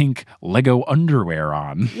bright pink Lego underwear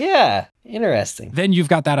on. Yeah, interesting. Then you've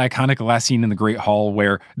got that iconic last scene in the Great Hall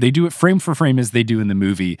where they do it frame for frame as they do in the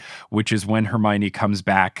movie, which is when Hermione comes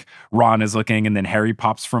back, Ron is looking, and then Harry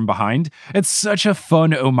pops from behind. It's such a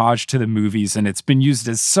fun homage to the movies, and it's been used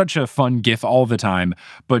as such a fun gif all the time,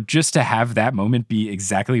 but just to have that moment be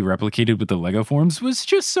exactly replicated with the Lego forms was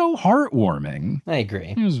just so heartwarming. I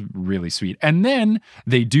agree. It was really sweet. And then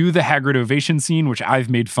they do the Hagrid ovation scene, which I've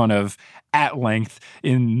made fun of at length.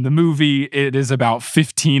 In the movie, it is about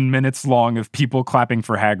 15 minutes long of people clapping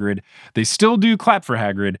for Hagrid. They still do clap for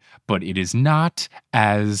Hagrid, but it is not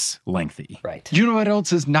as lengthy. Right. Do you know what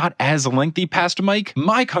else is not as lengthy past Mike?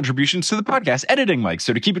 My contributions to the podcast, editing Mike.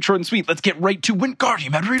 So to keep it short and sweet, let's get right to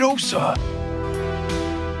Wingardium Leviosa.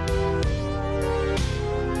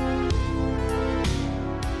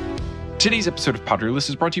 Today's episode of Potterless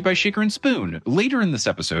is brought to you by Shaker and Spoon. Later in this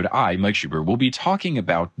episode, I, Mike Schubert, will be talking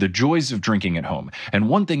about the joys of drinking at home. And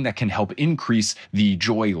one thing that can help increase the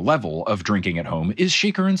joy level of drinking at home is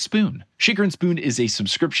Shaker and Spoon. Shaker and Spoon is a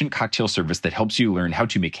subscription cocktail service that helps you learn how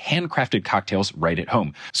to make handcrafted cocktails right at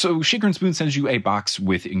home. So Shaker and Spoon sends you a box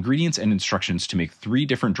with ingredients and instructions to make 3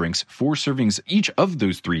 different drinks, 4 servings each of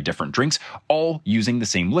those 3 different drinks, all using the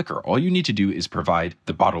same liquor. All you need to do is provide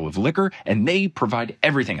the bottle of liquor, and they provide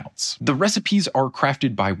everything else. The recipes are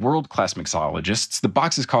crafted by world-class mixologists. The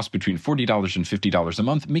boxes cost between $40 and $50 a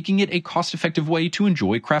month, making it a cost-effective way to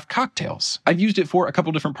enjoy craft cocktails. I've used it for a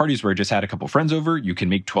couple different parties where I just had a couple friends over. You can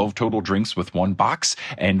make 12 total drinks with one box,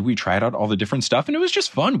 and we tried out all the different stuff, and it was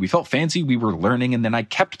just fun. We felt fancy, we were learning, and then I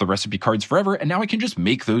kept the recipe cards forever, and now I can just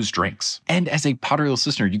make those drinks. And as a Potterless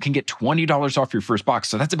listener, you can get $20 off your first box,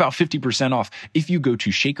 so that's about 50% off if you go to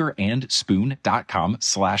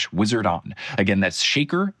shakerandspoon.com/wizardon. Again, that's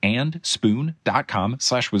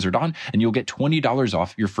shakerandspoon.com/wizardon, and you'll get $20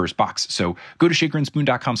 off your first box. So go to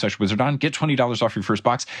shakerandspoon.com/wizardon, get $20 off your first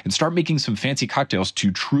box, and start making some fancy cocktails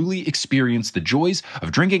to truly experience the joys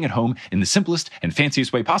of drinking at home in the simplest and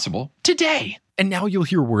fanciest way possible today. And now you'll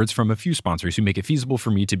hear words from a few sponsors who make it feasible for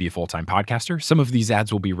me to be a full-time podcaster. Some of these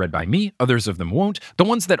ads will be read by me, others of them won't. The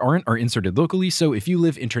ones that aren't are inserted locally, so if you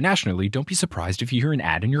live internationally, don't be surprised if you hear an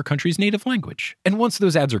ad in your country's native language. And once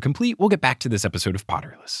those ads are complete, we'll get back to this episode of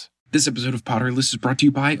Potterless. This episode of Potterless is brought to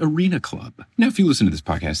you by Arena Club. Now, if you listen to this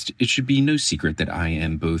podcast, it should be no secret that I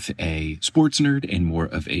am both a sports nerd and more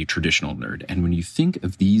of a traditional nerd. And when you think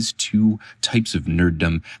of these two types of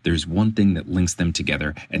nerddom, there's one thing that links them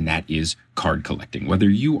together, and that is card collecting. Whether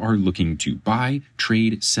you are looking to buy,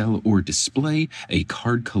 trade, sell, or display a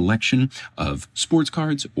card collection of sports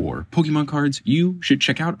cards or Pokemon cards, you should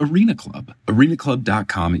check out Arena Club.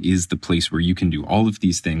 ArenaClub.com is the place where you can do all of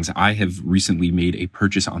these things. I have recently made a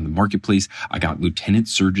purchase on the marketplace. I got Lieutenant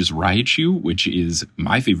Surge's Raichu, which is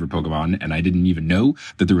my favorite Pokemon, and I didn't even know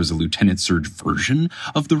that there was a Lieutenant Surge version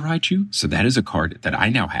of the Raichu. So that is a card that I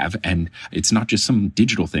now have, and it's not just some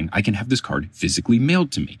digital thing. I can have this card physically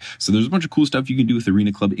mailed to me. So there's a bunch of cool stuff you can do with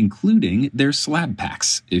Arena Club, including their slab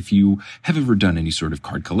packs. If you have ever done any sort of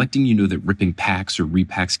card collecting, you know that ripping packs or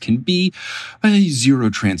repacks can be a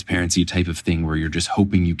zero transparency type of thing where you're just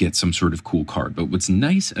hoping you get some sort of cool card. But what's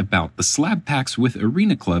nice about the slab packs with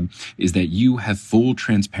Arena Club is that you have full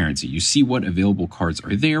transparency. You see what available cards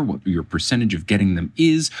are there, what your percentage of getting them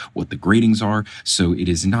is, what the gradings are. So it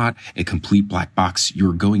is not a complete black box.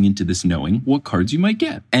 You're going into this knowing what cards you might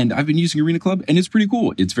get. And I've been using Arena Club, and it's pretty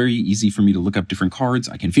cool. It's very easy for me to look up different cards.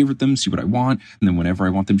 I can favorite them, see what I want, and then whenever I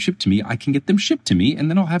want them shipped to me, I can get them shipped to me,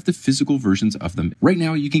 and then I'll have the physical versions of them. Right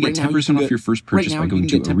now, you can get 10% off your first purchase by going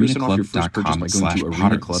to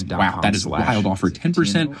arenaclub.com/potterless. Wow, that is a wild offer.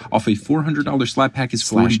 10% off a $400 slab pack is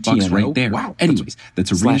 $40 right there. Wow. Anyways,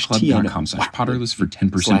 that's arenaclub.com/potterless for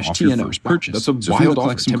 10% off your first purchase. That's a wild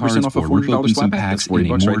offer. 10% off a $400 slab pack is in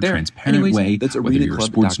a more transparent way. Whether you're a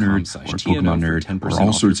sports nerd or a Pokemon nerd or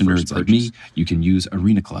all sorts of nerds like me, you can use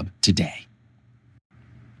Arena Club today.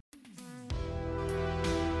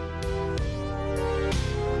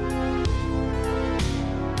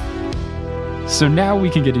 So now we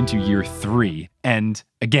can get into year 3. And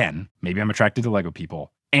again, maybe I'm attracted to Lego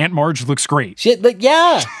people. Aunt Marge looks great.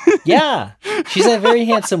 Yeah. She's a very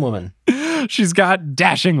handsome woman. She's got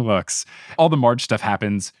dashing looks. All the Marge stuff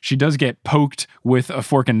happens. She does get poked with a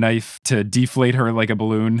fork and knife to deflate her like a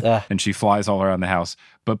balloon, and she flies all around the house.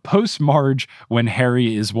 But post-Marge, when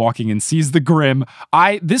Harry is walking and sees the Grim,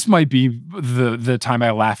 this might be the time I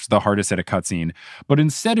laughed the hardest at a cutscene. But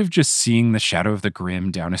instead of just seeing the shadow of the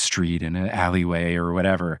Grim down a street in an alleyway or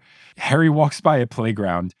whatever, Harry walks by a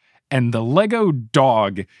playground, and the Lego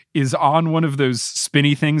dog is on one of those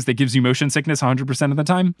spinny things that gives you motion sickness 100% of the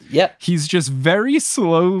time. Yep. He's just very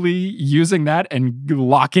slowly using that and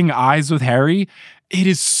locking eyes with Harry. It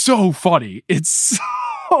is so funny. It's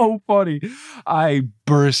so funny. I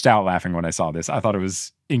burst out laughing when I saw this. I thought it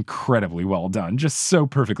was incredibly well done. Just so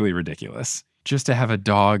perfectly ridiculous. Just to have a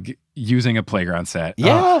dog using a playground set.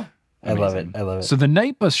 Yeah. Amazing. I love it. So the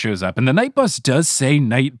night bus shows up, and the night bus does say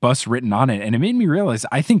night bus written on it. And it made me realize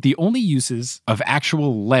I think the only uses of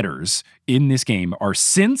actual letters in this game are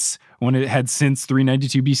since, when it had since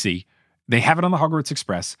 392 BC. They have it on the Hogwarts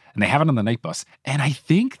Express, and they have it on the night bus. And I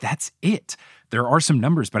think that's it. There are some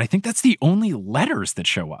numbers, but I think that's the only letters that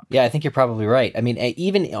show up. Yeah, I think you're probably right. I mean,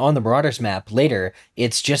 even on the Marauders map later,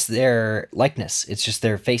 it's just their likeness. It's just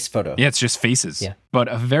their face photo. Yeah, it's just faces. Yeah. But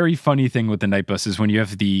a very funny thing with the night bus is when you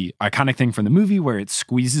have the iconic thing from the movie where it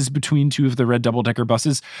squeezes between two of the red double-decker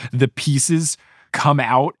buses, the pieces come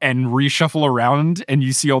out and reshuffle around and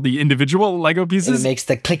you see all the individual Lego And pieces. it makes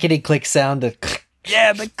the clickety-click sound of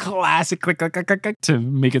Yeah, the classic click, click, click, click, click to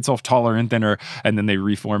make itself taller and thinner, and then they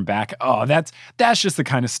reform back. Oh, that's just the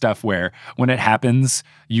kind of stuff where when it happens,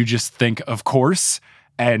 you just think, of course,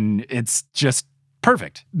 and it's just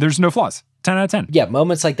perfect. There's no flaws. 10 out of 10. Yeah,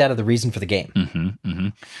 moments like that are the reason for the game.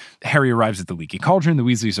 Harry arrives at the Leaky Cauldron. The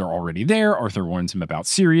Weasleys are already there. Arthur warns him about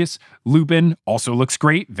Sirius. Lupin also looks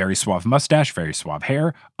great. Very suave mustache, very suave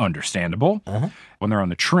hair. Understandable. When they're on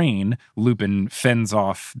the train, Lupin fends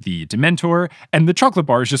off the Dementor, and the chocolate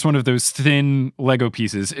bar is just one of those thin Lego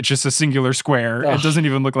pieces. It's just a singular square. It doesn't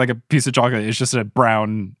even look like a piece of chocolate. It's just a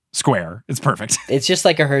brown square. It's perfect. It's just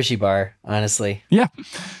like a Hershey bar, honestly. Yeah.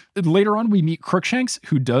 Later on, we meet Crookshanks,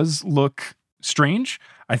 who does look strange.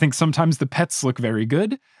 I think sometimes the pets look very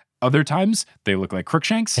good. Other times, they look like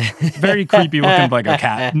Crookshanks. Very creepy looking Lego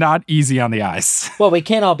cat. Not easy on the eyes. Well, we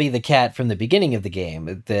can't all be the cat from the beginning of the game.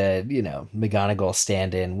 The, McGonagall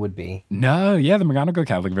stand-in would be. No, yeah, the McGonagall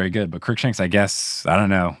cat look very good. But Crookshanks, I guess, I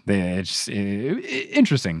don't know. It's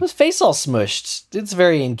interesting. His face all smushed. It's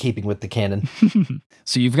very in keeping with the canon.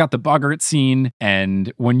 So you've got the Boggart scene,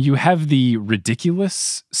 and when you have the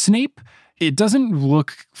ridiculous Snape, it doesn't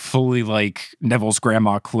look fully like Neville's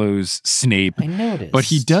grandma clothes Snape. I noticed. But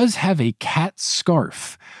he does have a cat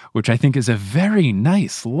scarf, which I think is a very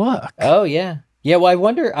nice look. Oh, yeah. Yeah, well,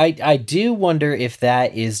 I do wonder if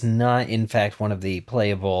that is not, in fact, one of the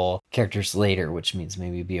playable characters later, which means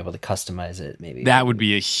maybe you'd be able to customize it, maybe. That would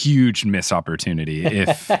be a huge missed opportunity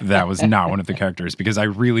if that was not one of the characters, because I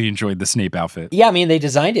really enjoyed the Snape outfit. Yeah, I mean, they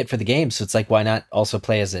designed it for the game, so it's like, why not also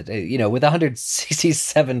play as it? With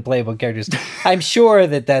 167 playable characters, I'm sure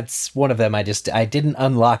that's one of them. I didn't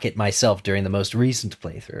unlock it myself during the most recent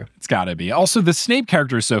playthrough. It's gotta be. Also, the Snape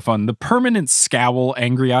character is so fun. The permanent scowl,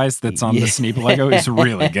 angry eyes that's on the Snape Lego is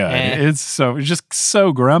really good. It's just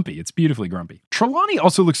so grumpy. It's beautifully grumpy. Trelawney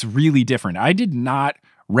also looks really different. I did not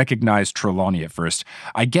recognize Trelawney at first.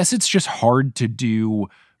 I guess it's just hard to do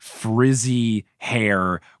frizzy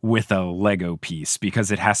hair with a Lego piece because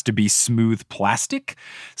it has to be smooth plastic.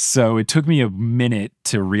 So it took me a minute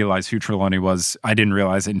to realize who Trelawney was. I didn't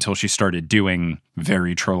realize it until she started doing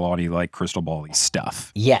very Trelawney-like crystal ball-y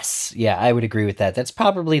stuff. Yes. Yeah, I would agree with that. That's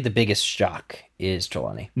probably the biggest shock is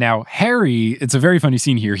Trelawney. Now, Harry, it's a very funny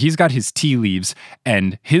scene here. He's got his tea leaves,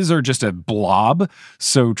 and his are just a blob.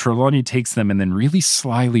 So Trelawney takes them and then really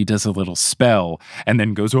slyly does a little spell and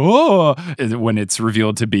then goes, oh, when it's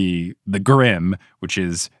revealed to be the Grim, which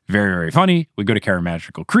is very, very funny. We go to Care of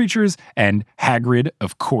Magical Creatures, and Hagrid,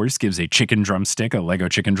 of course, gives a chicken drumstick, a Lego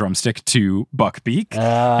chicken drumstick to Buckbeak,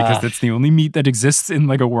 because that's the only meat that exists in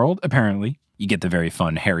Lego World, apparently. You get the very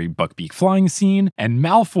fun Harry Buckbeak flying scene, and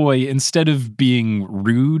Malfoy, instead of being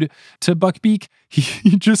rude to Buckbeak,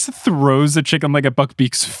 he just throws a chicken leg at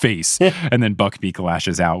Buckbeak's face, and then Buckbeak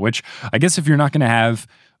lashes out, which I guess if you're not going to have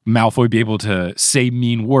Malfoy be able to say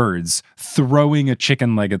mean words, throwing a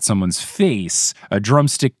chicken leg at someone's face, a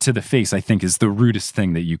drumstick to the face, I think is the rudest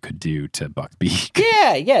thing that you could do to Buckbeak.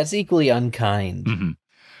 Yeah, it's equally unkind. Mm-hmm.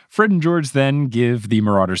 Fred and George then give the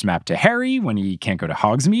Marauders map to Harry when he can't go to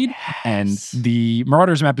Hogsmeade. Yes. And the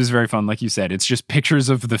Marauders map is very fun. Like you said, it's just pictures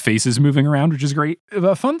of the faces moving around, which is great.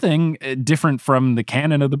 A fun thing, different from the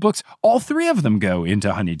canon of the books, all three of them go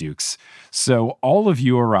into Honeydukes. So all of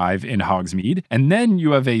you arrive in Hogsmeade, and then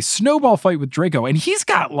you have a snowball fight with Draco, and he's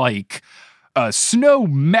got like a snow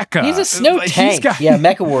mecha. He's a snow tank.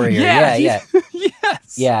 Mecha warrior. Yeah. Yes.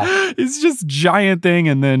 Yeah. It's just giant thing.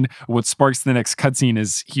 And then what sparks the next cutscene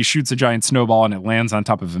is he shoots a giant snowball and it lands on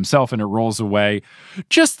top of himself and it rolls away.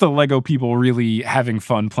 Just the Lego people really having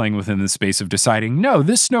fun playing within the space of deciding, no,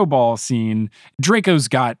 this snowball scene, Draco's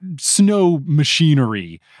got snow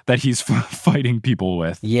machinery that he's fighting people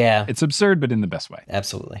with. Yeah. It's absurd, but in the best way.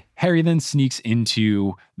 Absolutely. Harry then sneaks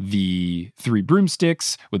into the three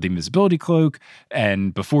broomsticks with the invisibility cloak,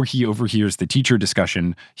 and before he overhears the teacher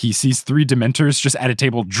discussion, he sees three Dementors just at a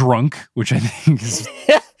table drunk, which I think is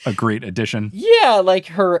a great addition. Yeah, like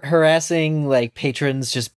harassing like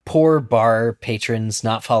patrons, just poor bar patrons,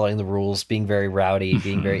 not following the rules, being very rowdy,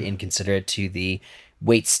 being very inconsiderate to the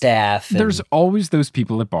wait staff. There's always those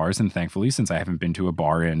people at bars, and thankfully, since I haven't been to a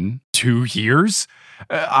bar in 2 years,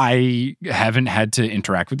 I haven't had to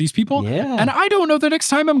interact with these people. Yeah. And I don't know the next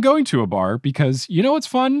time I'm going to a bar because, you know what's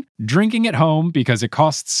fun? Drinking at home because it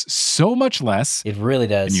costs so much less. It really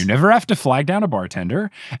does. And you never have to flag down a bartender,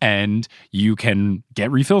 and you can get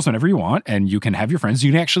refills whenever you want, and you can have your friends.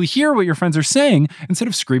 You can actually hear what your friends are saying instead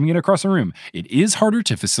of screaming it across a room. It is harder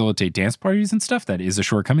to facilitate dance parties and stuff. That is a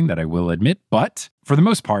shortcoming that I will admit, but for the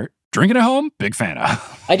most part, Drinking at home, big fan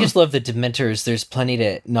of. I just love the Dementors. There's plenty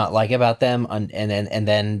to not like about them, and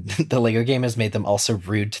then the Lego game has made them also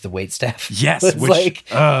rude to the waitstaff. Yes, It's which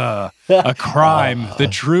a crime, the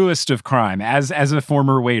truest of crime. As a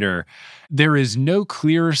former waiter, there is no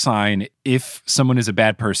clearer sign if someone is a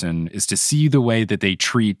bad person is to see the way that they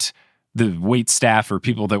treat the wait staff or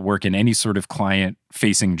people that work in any sort of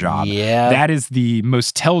client-facing job. Yeah. That is the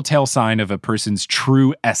most telltale sign of a person's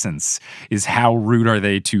true essence, is how rude are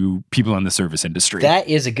they to people in the service industry. That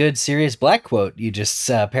is a good Sirius Black quote you just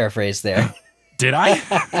paraphrased there. Did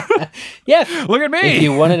I? Yeah. Look at me. If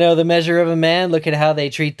you want to know the measure of a man, look at how they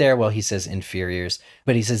treat their, well, he says inferiors,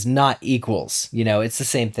 but he says not equals. It's the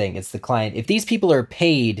same thing. It's the client. If these people are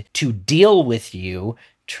paid to deal with you,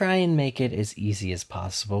 try and make it as easy as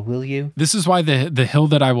possible, will you? This is why the hill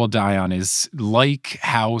that I will die on is like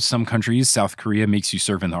how some countries, South Korea makes you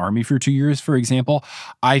serve in the army for 2 years, for example.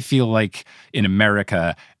 I feel like in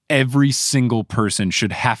America, every single person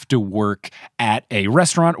should have to work at a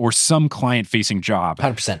restaurant or some client-facing job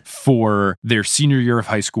 100%. for their senior year of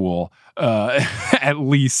high school. At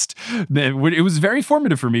least it was very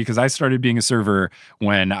formative for me because I started being a server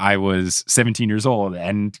when I was 17 years old,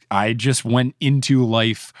 and I just went into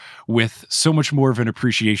life with so much more of an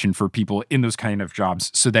appreciation for people in those kind of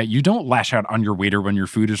jobs, so that you don't lash out on your waiter when your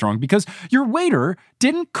food is wrong because your waiter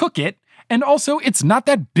didn't cook it. And also, it's not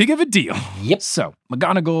that big of a deal. Yep. So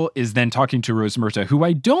McGonagall is then talking to Rose Myrta, who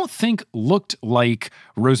I don't think looked like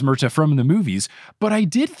Rose Myrta from the movies, but I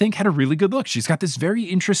did think had a really good look. She's got this very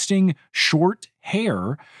interesting short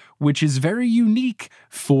hair, which is very unique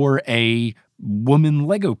for a woman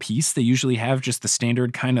Lego piece. They usually have just the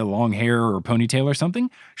standard kind of long hair or ponytail or something.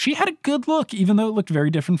 She had a good look, even though it looked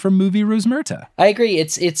very different from movie Rose Myrta. I agree.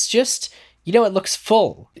 It's just... it looks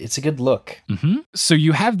full. It's a good look. Mm-hmm. So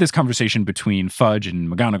you have this conversation between Fudge and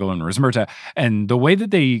McGonagall and Rose Myrta, and the way that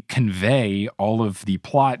they convey all of the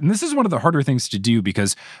plot, and this is one of the harder things to do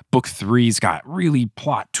because book 3's got really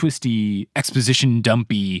plot twisty, exposition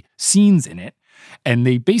dumpy scenes in it. And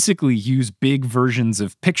they basically use big versions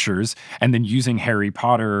of pictures, and then using Harry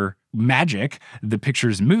Potter magic, the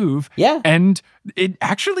pictures move. Yeah. And it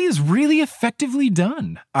actually is really effectively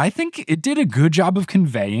done. I think it did a good job of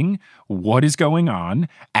conveying what is going on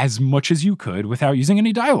as much as you could without using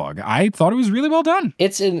any dialogue. I thought it was really well done.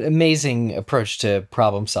 It's an amazing approach to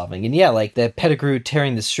problem solving. And yeah, like the Pettigrew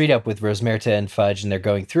tearing the street up with Rose Myrta and Fudge, and they're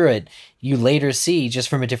going through it, you later see just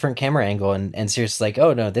from a different camera angle, and Sirius is like,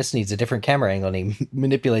 oh no, this needs a different camera angle, and he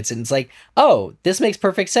manipulates it, and it's like, oh, this makes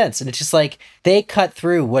perfect sense. And it's just like, they cut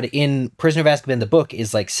through what in Prisoner of Azkaban, the book,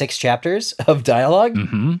 is like 6 chapters of dialogue.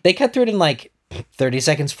 Mm-hmm. They cut through it in like 30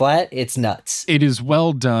 seconds flat. It's nuts. It is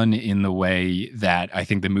well done in the way that I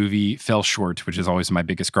think the movie fell short, which is always my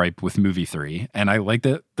biggest gripe with movie 3. And I like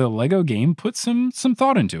that the Lego game put some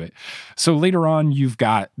thought into it. So later on, you've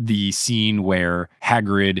got the scene where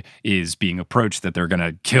Hagrid is being approached that they're going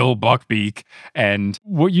to kill Buckbeak. And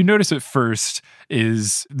what you notice at first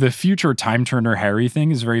is the future time turner Harry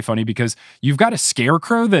thing is very funny because you've got a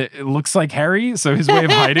scarecrow that looks like Harry. So his way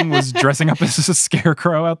of hiding was dressing up as a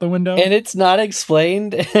scarecrow out the window. And it's not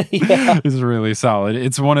explained. Yeah. It's really solid.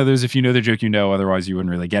 It's one of those, if you know the joke, you know, otherwise you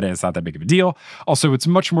wouldn't really get it. It's not that big of a deal. Also, it's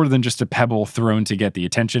much more than just a pebble thrown to get the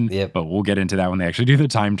attention, Yep. But we'll get into that when they actually do the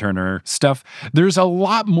time turner stuff. There's a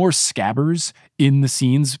lot more scabbers in the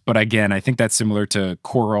scenes, but again, I think that's similar to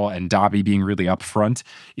Coral and Dobby being really upfront,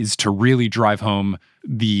 is to really drive home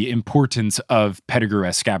the importance of Pettigrew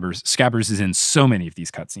as Scabbers. Scabbers is in so many of these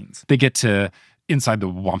cutscenes. They get to inside the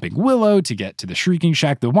Whomping Willow to get to the Shrieking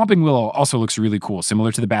Shack. The Whomping Willow also looks really cool,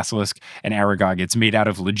 similar to the Basilisk and Aragog. It's made out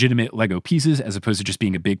of legitimate Lego pieces as opposed to just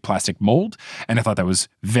being a big plastic mold. And I thought that was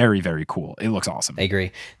very, very cool. It looks awesome. I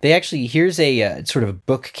agree. They actually, here's a sort of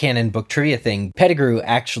book canon, book trivia thing. Pettigrew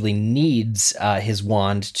actually needs his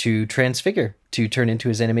wand to transfigure, to turn into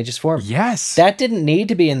his animagus form. Yes. That didn't need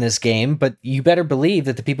to be in this game, but you better believe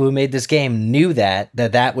that the people who made this game knew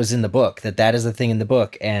that was in the book, that is a thing in the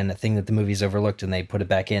book and a thing that the movies overlooked, and they put it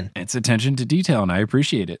back in. It's attention to detail, and I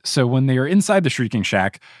appreciate it. So when they are inside the Shrieking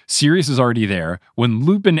Shack, Sirius is already there. When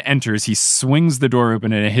Lupin enters, he swings the door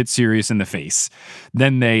open and it hits Sirius in the face.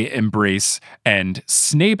 Then they embrace, and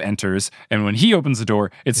Snape enters, and when he opens the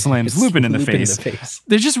door, it slams Lupin in the face.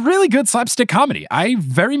 There's just really good slapstick comedy. I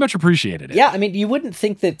very much appreciated it. Yeah, I mean, you wouldn't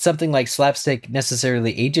think that something like slapstick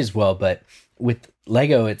necessarily ages well, but with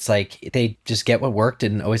Lego, it's like they just get what worked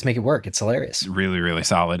and always make it work. It's hilarious. Really, really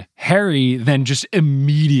solid. Harry then just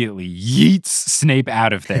immediately yeets Snape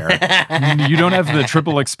out of there. You don't have the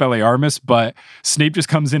triple Expelliarmus, but Snape just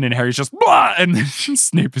comes in and Harry's just, blah, and then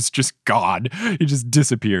Snape is just gone. He just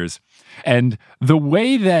disappears. And the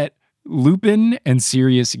way that Lupin and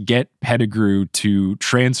Sirius get Pettigrew to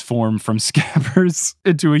transform from Scabbers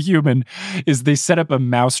into a human is they set up a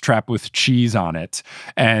mousetrap with cheese on it,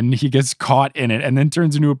 and he gets caught in it and then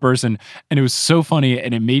turns into a person. And it was so funny,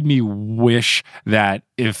 and it made me wish that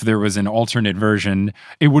if there was an alternate version,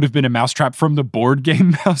 it would have been a mousetrap from the board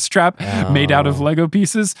game Mousetrap made out of Lego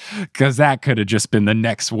pieces, because that could have just been the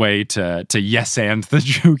next way to yes and the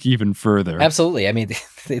joke even further. Absolutely. I mean,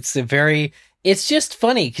 it's just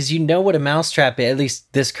funny because you know what a mousetrap is, at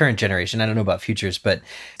least this current generation. I don't know about futures, but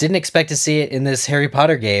didn't expect to see it in this Harry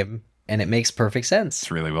Potter game, and it makes perfect sense.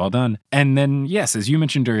 It's really well done. And then, yes, as you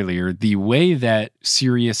mentioned earlier, the way that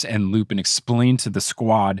Sirius and Lupin explain to the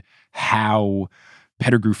squad how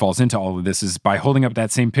Pettigrew falls into all of this is by holding up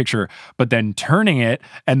that same picture, but then turning it,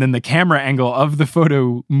 and then the camera angle of the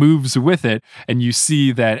photo moves with it, and you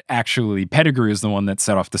see that actually Pettigrew is the one that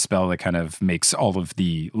set off the spell that kind of makes all of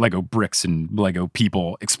the Lego bricks and Lego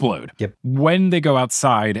people explode. Yep. When they go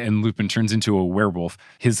outside and Lupin turns into a werewolf,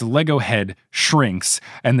 his Lego head shrinks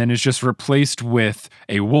and then is just replaced with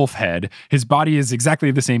a wolf head. His body is exactly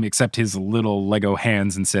the same, except his little Lego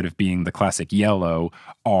hands, instead of being the classic yellow,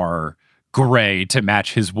 are gray to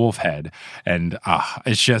match his wolf head. And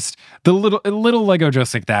it's just the little Lego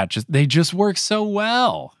jokes like that, they just work so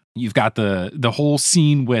well. You've got the whole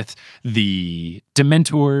scene with the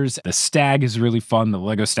Dementors. The stag is really fun. The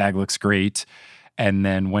Lego stag looks great. And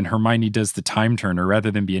then when Hermione does the time turner,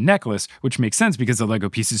 rather than be a necklace, which makes sense because the Lego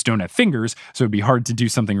pieces don't have fingers, so it'd be hard to do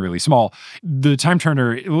something really small. The time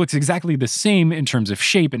turner, it looks exactly the same in terms of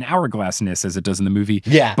shape and hourglassness as it does in the movie.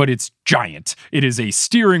 Yeah. But it's giant. It is a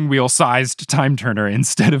steering wheel sized time turner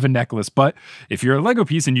instead of a necklace. But if you're a Lego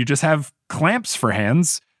piece and you just have clamps for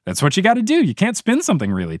hands, that's what you got to do. You can't spin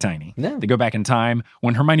something really tiny. No. They go back in time.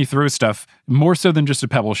 When Hermione throws stuff, more so than just a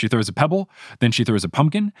pebble, she throws a pebble, then she throws a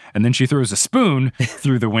pumpkin, and then she throws a spoon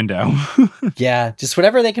through the window. Yeah, just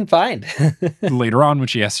whatever they can find. Later on, when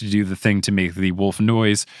she has to do the thing to make the wolf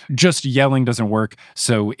noise, just yelling doesn't work.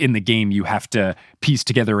 So in the game, you have to piece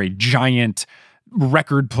together a giant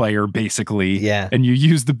record player, basically. Yeah. And you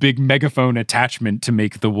use the big megaphone attachment to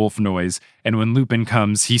make the wolf noise. And when Lupin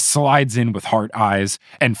comes, he slides in with heart eyes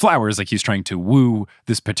and flowers, like he's trying to woo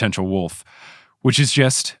this potential wolf, which is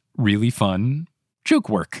just really fun joke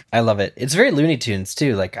work. I love it. It's very Looney Tunes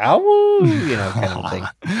too, like ow, kind of a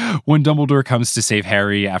thing. When Dumbledore comes to save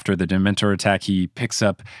Harry after the Dementor attack, he picks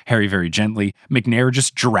up Harry very gently. McNair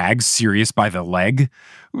just drags Sirius by the leg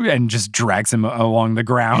and just drags him along the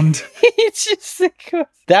ground. It's just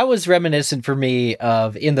that was reminiscent for me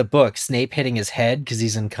of in the book Snape hitting his head because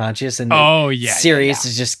he's unconscious, and Sirius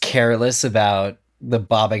is just careless about the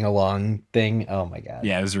bobbing along thing. Oh my god.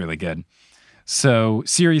 Yeah, it was really good. So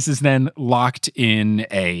Sirius is then locked in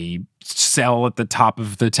a cell at the top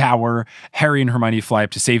of the tower. Harry and Hermione fly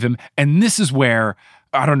up to save him. And this is where,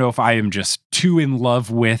 I don't know if I am just too in love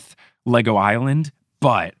with Lego Island,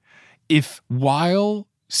 but if while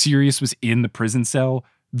Sirius was in the prison cell,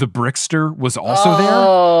 the Brickster was also there,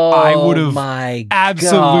 I would have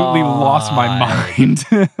absolutely lost my mind.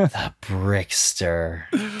 The Brickster.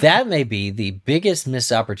 That may be the biggest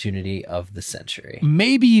missed opportunity of the century.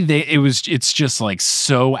 Maybe it's just like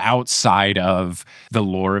so outside of the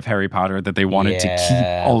lore of Harry Potter that they wanted to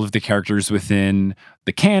keep all of the characters within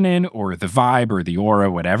the canon or the vibe or the aura,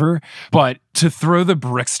 whatever. But to throw the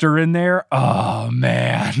Brickster in there, oh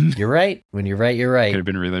man. You're right. When you're right, you're right. Could have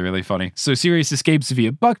been really, really funny. So Sirius escapes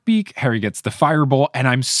via Buckbeak. Harry gets the fireball, and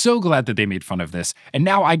I'm so glad that they made fun of this. And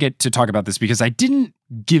now I get to talk about this because I didn't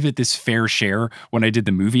give it this fair share when I did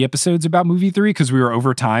the movie episodes about movie 3 because we were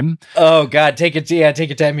over time. Oh God, take your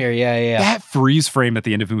time here. Yeah. That freeze frame at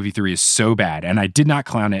the end of movie 3 is so bad, and I did not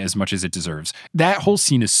clown it as much as it deserves. That whole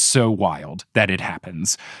scene is so wild that it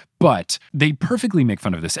happens. But they perfectly make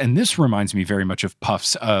fun of this. And this reminds me very much of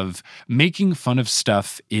Puffs, of making fun of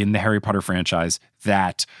stuff in the Harry Potter franchise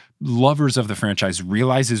that lovers of the franchise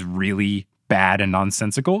realize is really bad and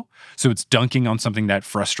nonsensical. So it's dunking on something that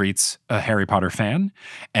frustrates a Harry Potter fan.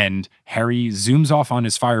 And Harry zooms off on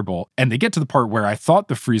his fireball. And they get to the part where I thought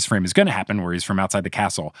the freeze frame is going to happen, where he's from outside the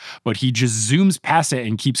castle. But he just zooms past it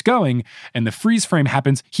and keeps going. And the freeze frame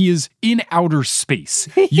happens. He is in outer space.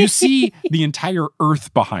 You see the entire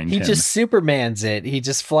Earth behind him. He just Supermans it. He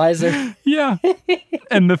just flies there. Yeah.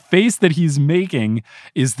 And the face that he's making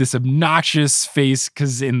is this obnoxious face,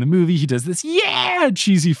 because in the movie he does this,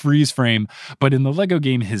 cheesy freeze frame. But in the Lego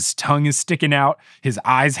game, his tongue is sticking out, his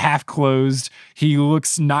eyes half closed. He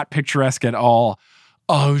looks not picturesque at all.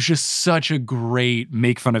 Oh, it was just such a great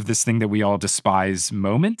make fun of this thing that we all despise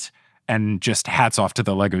moment. And just hats off to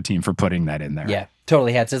the Lego team for putting that in there. Yeah,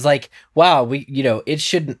 totally had. So it's like, wow, it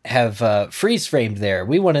shouldn't have freeze framed there.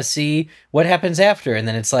 We want to see what happens after. And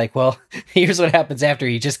then it's like, well, here's what happens after.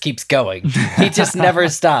 He just keeps going. He just never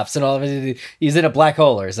stops. And all of it, he's in a black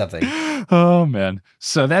hole or something. Oh, man.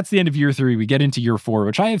 So that's the end of year 3. We get into year 4,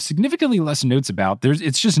 which I have significantly less notes about.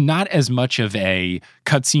 It's just not as much of a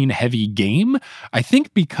cutscene heavy game. I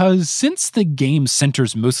think because since the game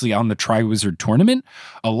centers mostly on the Triwizard Tournament,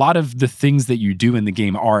 a lot of the things that you do in the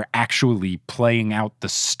game are actually playing out the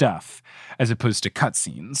stuff as opposed to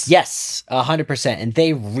cutscenes. Yes, 100%. And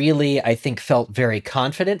they really, I think, felt very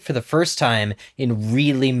confident for the first time in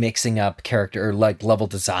really mixing up character or like level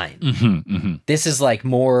design. This is like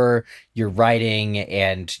more your writing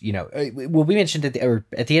and, well, we mentioned at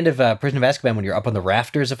the end of Prison of Azkaban, when you're up on the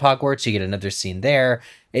rafters of Hogwarts, you get another scene there.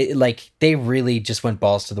 They really just went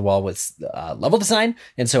balls to the wall with level design.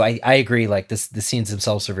 And so I agree, like the scenes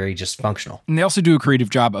themselves are very just functional. And they also do a creative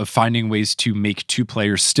job of finding ways to make 2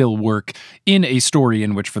 players still work in a story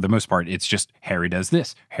in which, for the most part, it's just Harry does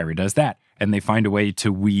this, Harry does that. And they find a way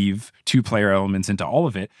to weave 2-player elements into all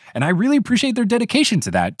of it. And I really appreciate their dedication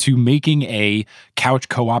to that, to making a couch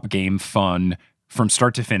co-op game fun from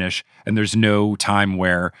start to finish. And there's no time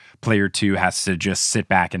where player 2 has to just sit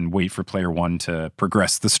back and wait for player 1 to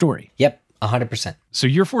progress the story. Yep, 100%. So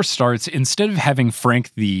year 4 starts, instead of having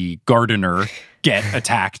Frank the gardener get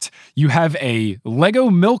attacked, you have a Lego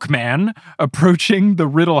milkman approaching the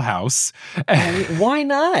Riddle house. Why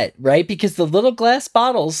not, right? Because the little glass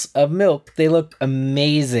bottles of milk, they look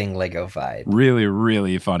amazing Lego-fied. Really,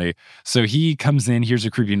 really funny. So he comes in, hears a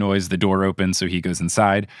creepy noise, the door opens, so he goes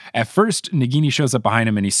inside. At first, Nagini shows up behind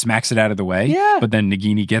him and he smacks it out of the way. Yeah. But then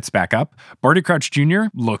Nagini gets back up. Barty Crouch Jr.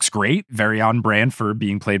 looks great, very on brand for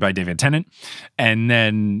being played by David Tennant. And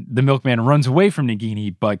then the milkman runs away from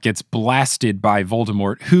Nagini, but gets blasted by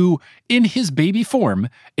Voldemort, who, in his baby form,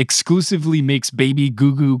 exclusively makes baby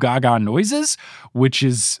goo goo gaga noises, which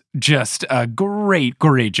is just a great,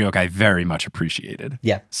 great joke I very much appreciated.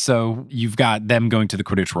 Yeah. So you've got them going to the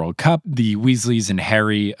Quidditch World Cup. The Weasleys and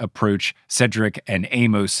Harry approach Cedric and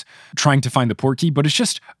Amos trying to find the Portkey, but it's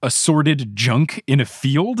just assorted junk in a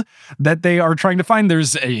field that they are trying to find.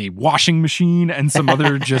 There's a washing machine and some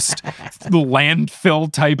other just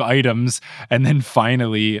landfill type items. And then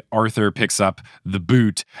finally, Arthur picks up the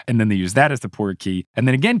boot, and then they use that as the Portkey. And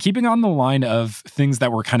then again, keeping on the line of things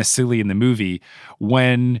that were kind of silly in the movie,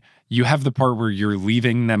 when you have the part where you're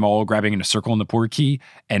leaving them all grabbing in a circle in the Portkey,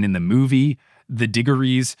 and in the movie, the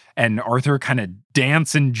Diggories and Arthur kind of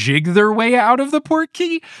dance and jig their way out of the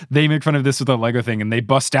Portkey. They make fun of this with a Lego thing, and they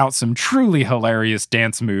bust out some truly hilarious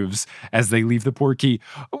dance moves as they leave the Portkey.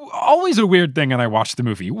 Always a weird thing, and I watched the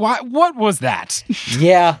movie. What was that?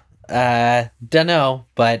 Yeah. Dunno,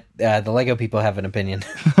 but the Lego people have an opinion.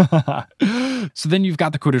 So then you've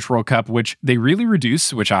got the Quidditch World Cup, which they really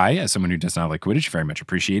reduce, which I, as someone who does not like Quidditch, very much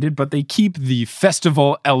appreciated, but they keep the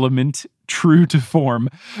festival element true to form.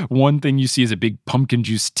 One thing you see is a big pumpkin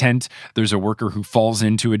juice tent. There's a worker who falls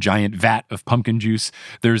into a giant vat of pumpkin juice.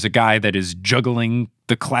 There's a guy that is juggling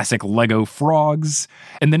the classic Lego frogs.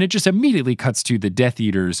 And then it just immediately cuts to the Death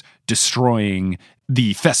Eaters destroying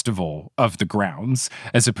the festival of the grounds,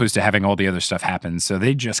 as opposed to having all the other stuff happen. So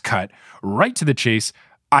they just cut right to the chase.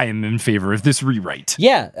 I am in favor of this rewrite.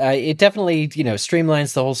 Yeah, it definitely,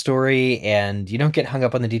 streamlines the whole story, and you don't get hung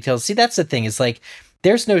up on the details. See, that's the thing. It's like,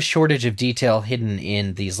 there's no shortage of detail hidden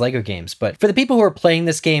in these Lego games, but for the people who are playing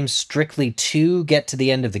this game strictly to get to the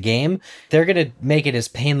end of the game, they're going to make it as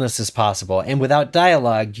painless as possible. And without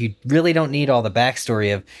dialogue, you really don't need all the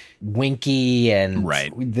backstory of Winky and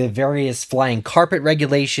the various flying carpet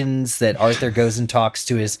regulations that Arthur goes and talks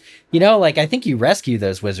to his, I think you rescue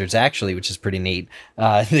those wizards actually, which is pretty neat.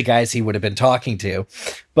 The guys he would have been talking to.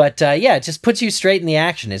 But it just puts you straight in the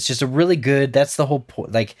action. It's just a really good, that's the whole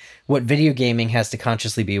point. Like, what video gaming has to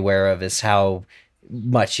consciously be aware of is how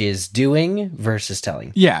much is doing versus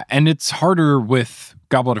telling. Yeah, and it's harder with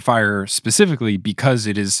Goblet of Fire specifically because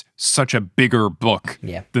it is such a bigger book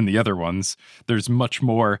than the other ones. There's much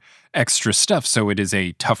more extra stuff, so it is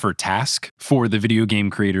a tougher task for the video game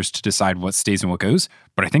creators to decide what stays and what goes,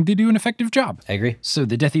 but I think they do an effective job. I agree. So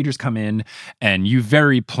the Death Eaters come in, and you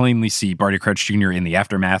very plainly see Barty Crouch Jr. in the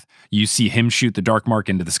aftermath. You see him shoot the Dark Mark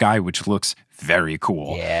into the sky, which looks very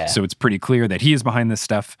cool. Yeah. So it's pretty clear that he is behind this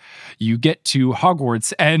stuff. You get to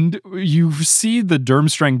Hogwarts, and you see the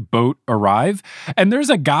Durmstrang boat arrive, and there's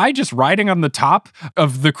a guy just riding on the top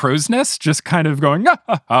of the crow's nest, just kind of going,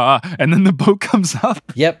 and then the boat comes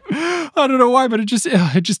up. Yep. I don't know why, but it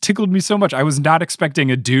just tickled me so much. I was not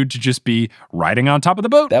expecting a dude to just be riding on top of the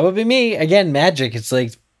boat. That would be me. Again, magic. It's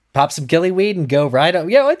like pop some gillyweed and go ride on.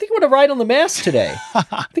 Yeah, I think I want to ride on the mast today.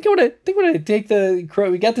 I think I want to take the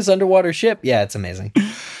crow. We got this underwater ship. Yeah, it's amazing.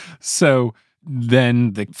 So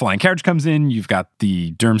then the flying carriage comes in. You've got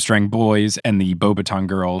the Durmstrang boys and the Beaubaton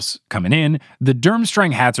girls coming in. The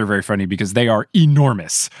Durmstrang hats are very funny because they are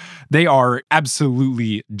enormous. They are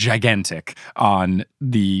absolutely gigantic on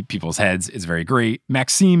the people's heads. It's very great.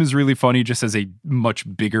 Maxime is really funny just as a much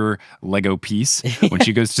bigger Lego piece. When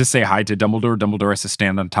she goes to say hi to Dumbledore, Dumbledore has to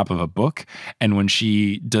stand on top of a book. And when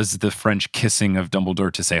she does the French kissing of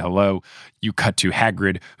Dumbledore to say hello, you cut to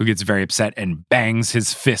Hagrid, who gets very upset and bangs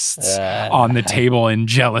his fists on the table in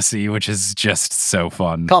jealousy, which is just so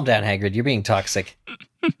fun. Calm down, Hagrid. You're being toxic.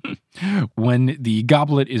 When the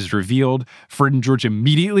goblet is revealed, Fred and George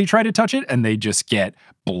immediately try to touch it, and they just get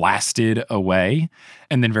blasted away.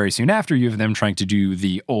 And then very soon after, you have them trying to do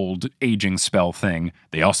the old aging spell thing.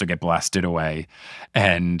 They also get blasted away.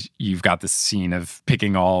 And you've got this scene of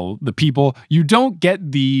picking all the people. You don't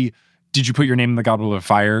get the "did you put your name in the goblet of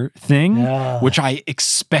fire" thing, which I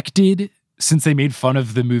expected. Since they made fun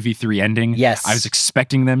of the movie 3 ending, yes, I was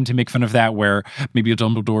expecting them to make fun of that, where maybe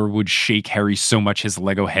Dumbledore would shake Harry so much his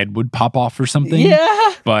Lego head would pop off or something.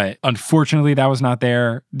 Yeah. But unfortunately, that was not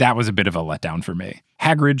there. That was a bit of a letdown for me.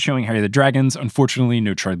 Hagrid showing Harry the dragons. Unfortunately,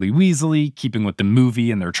 no Charlie Weasley, keeping with the movie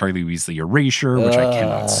and their Charlie Weasley erasure, which I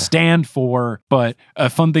cannot stand for. But a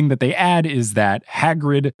fun thing that they add is that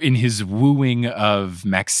Hagrid, in his wooing of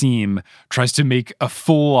Maxime, tries to make a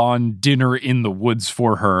full-on dinner in the woods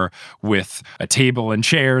for her with a table and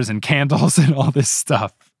chairs and candles and all this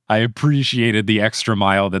stuff. I appreciated the extra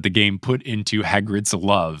mile that the game put into Hagrid's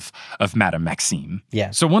love of Madame Maxime.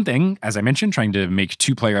 Yeah. So one thing, as I mentioned, trying to make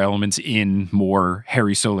 2-player elements in more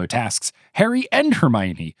Harry solo tasks, Harry and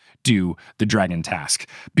Hermione do the dragon task.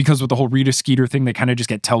 Because with the whole Rita Skeeter thing, they kind of just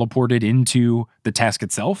get teleported into the task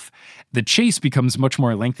itself. The chase becomes much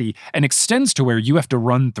more lengthy and extends to where you have to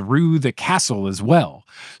run through the castle as well.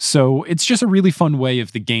 So it's just a really fun way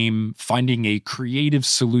of the game finding a creative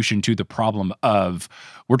solution to the problem of,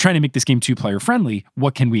 we're trying to make this game 2-player friendly.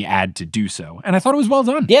 What can we add to do so? And I thought it was well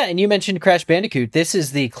done. Yeah, and you mentioned Crash Bandicoot. This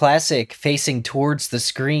is the classic facing towards the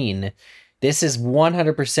screen. This is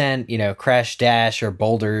 100%, Crash Dash or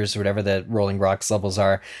Boulders or whatever the Rolling Rocks levels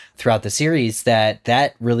are throughout the series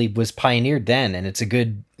that really was pioneered then. And it's a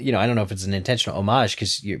good, I don't know if it's an intentional homage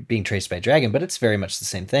because you're being traced by a dragon, but it's very much the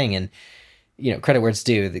same thing. And, credit where it's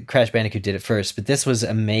due. The Crash Bandicoot did it first, but this was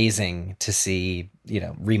amazing to see,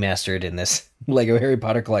 remastered in this Lego Harry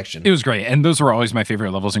Potter collection. It was great. And those were always my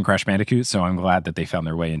favorite levels in Crash Bandicoot, so I'm glad that they found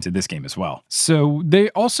their way into this game as well. So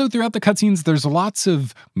they also, throughout the cutscenes, there's lots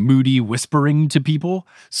of moody whispering to people.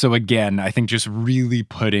 So again, I think just really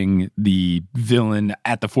putting the villain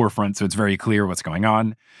at the forefront so it's very clear what's going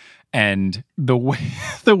on. And the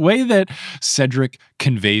way that Cedric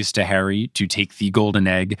conveys to Harry to take the golden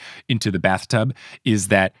egg into the bathtub is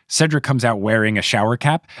that Cedric comes out wearing a shower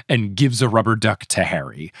cap and gives a rubber duck to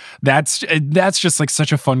Harry. That's just like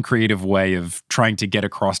such a fun, creative way of trying to get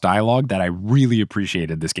across dialogue that I really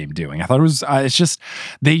appreciated this game doing. I thought it was, it's just,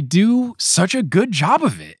 they do such a good job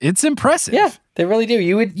of it. It's impressive. Yeah, they really do.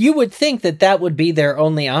 You would think that would be their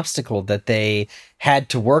only obstacle that they had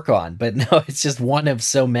to work on, but no, it's just one of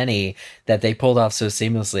so many that they pulled off so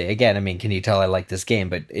seamlessly. Again, I mean, can you tell I like this game?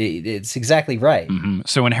 But it's exactly right. Mm-hmm.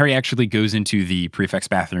 So when Harry actually goes into the prefect's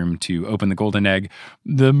bathroom to open the golden egg,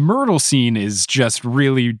 the Myrtle scene is just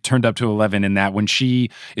really turned up to 11 in that when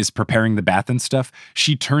she is preparing the bath and stuff,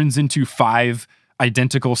 she turns into 5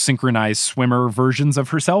 identical synchronized swimmer versions of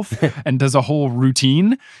herself and does a whole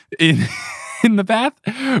routine in the bath,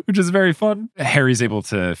 which is very fun. Harry's able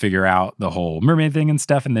to figure out the whole mermaid thing and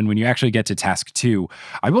stuff. And then when you actually get to task 2,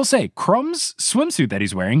 I will say Crumb's swimsuit that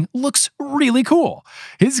he's wearing looks really cool.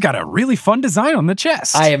 He's got a really fun design on the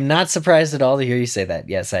chest. I am not surprised at all to hear you say that.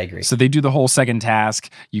 Yes, I agree. So they do the whole second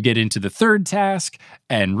task. You get into the third task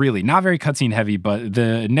and really not very cutscene heavy, but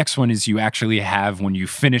the next one is you actually have when you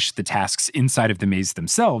finish the tasks inside of the maze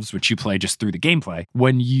themselves, which you play just through the gameplay.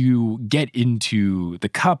 When you get into the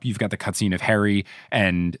cup, you've got the cutscene of Harry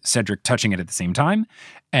and Cedric touching it at the same time,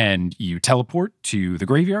 and you teleport to the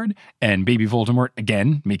graveyard, and baby Voldemort,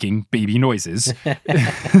 again, making baby noises,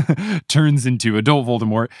 turns into adult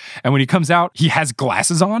Voldemort. And when he comes out, he has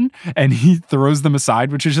glasses on, and he throws them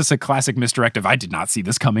aside, which is just a classic misdirective. I did not see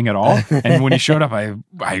this coming at all. And when he showed up,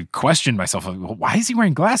 I questioned myself, well, why is he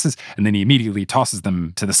wearing glasses? And then he immediately tosses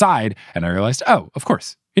them to the side, and I realized, oh, of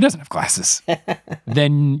course, He doesn't have glasses.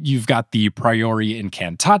 Then you've got the Priori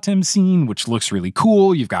Incantatem scene, which looks really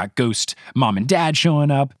cool. You've got Ghost Mom and Dad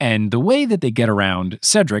showing up. And the way that they get around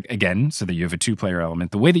Cedric, again, so that you have a two-player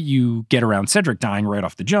element, the way that you get around Cedric dying right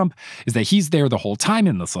off the jump is that he's there the whole time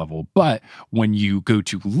in this level. But when you go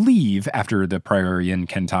to leave after the Priori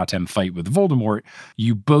Incantatem fight with Voldemort,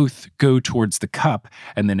 you both go towards the cup.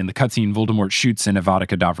 And then in the cutscene, Voldemort shoots an Avada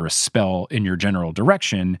Kedavra spell in your general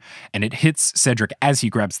direction, and it hits Cedric as he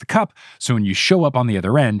grabs the cup. So when you show up on the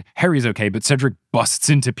other end, Harry's okay, but Cedric busts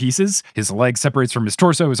into pieces. His leg separates from his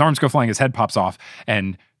torso, his arms go flying, his head pops off,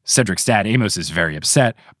 and Cedric's dad, Amos, is very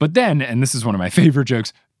upset. But then, and this is one of my favorite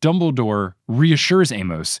jokes, Dumbledore reassures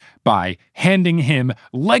Amos by handing him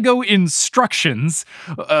Lego instructions,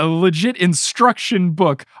 a legit instruction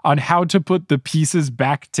book on how to put the pieces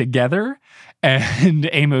back together. And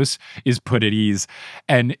Amos is put at ease.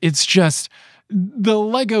 And it's just the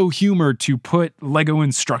Lego humor to put Lego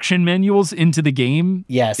instruction manuals into the game.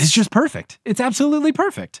 Yes. It's just perfect. It's absolutely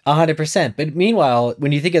perfect. 100%. But meanwhile,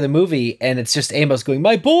 when you think of the movie and it's just Amos going,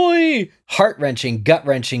 my boy, heart-wrenching,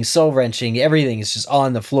 gut-wrenching, soul-wrenching, everything is just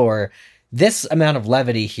on the floor. This amount of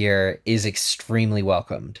levity here is extremely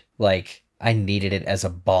welcomed. Like, I needed it as a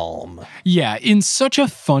balm. Yeah, in such a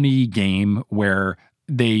funny game where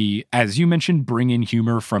they, as you mentioned, bring in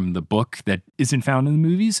humor from the book that isn't found in the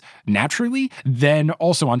movies naturally. Then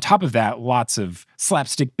also on top of that, lots of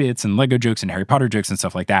slapstick bits and Lego jokes and Harry Potter jokes and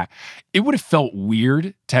stuff like that. It would have felt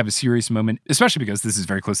weird to have a serious moment, especially because this is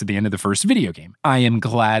very close to the end of the first video game. I am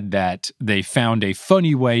glad that they found a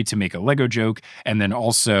funny way to make a Lego joke and then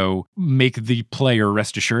also make the player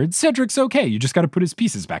rest assured, Cedric's okay. You just got to put his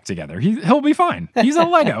pieces back together. He'll be fine. He's a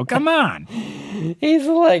Lego. Come on. He's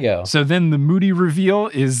a Lego. So then the Moody reveal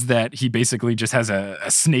is that he basically just has a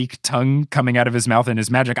snake tongue coming out of his mouth and his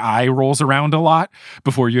magic eye rolls around a lot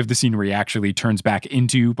before you have the scene where he actually turns back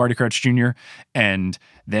into Barty Crouch Jr. And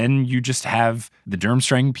then you just have the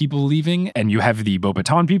Durmstrang people leaving and you have the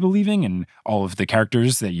Beauxbaton people leaving and all of the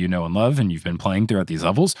characters that you know and love and you've been playing throughout these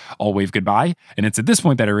levels all wave goodbye. And it's at this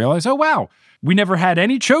point that I realize, oh, wow, we never had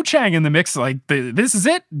any Cho Chang in the mix. Like, this is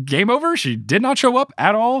it. Game over. She did not show up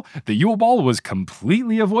at all. The Yule Ball was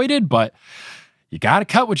completely avoided, but you got to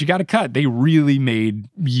cut what you got to cut. They really made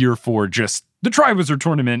year 4 just the Triwizard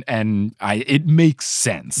Tournament, and it makes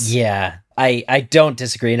sense. Yeah, I don't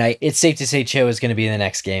disagree. And it's safe to say Cho is going to be in the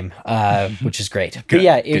next game, which is great. But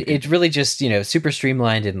yeah, it really just, super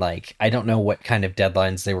streamlined and like, I don't know what kind of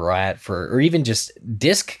deadlines they were at or even just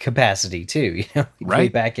disk capacity too, right way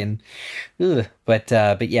back in. But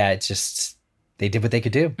yeah, it's just, they did what they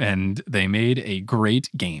could do. And they made a great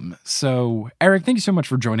game. So, Eric, thank you so much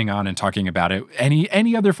for joining on and talking about it.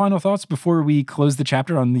 Any other final thoughts before we close the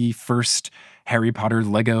chapter on the first Harry Potter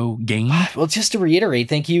Lego game? Well, just to reiterate,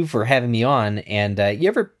 thank you for having me on. And you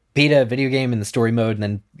ever beat a video game in the story mode and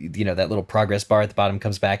then, that little progress bar at the bottom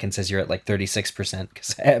comes back and says you're at like 36%?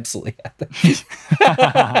 Because I absolutely have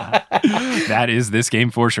that. That is this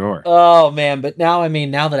game for sure. Oh, man. But now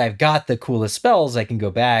that I've got the coolest spells, I can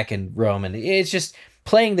go back and roam. And it's just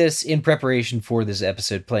playing this in preparation for this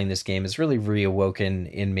episode, playing this game has really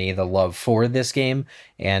reawoken in me the love for this game.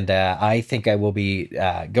 And I think I will be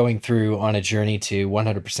going through on a journey to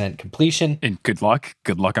 100% completion. And good luck.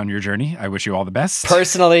 Good luck on your journey. I wish you all the best.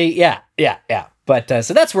 Personally, yeah. But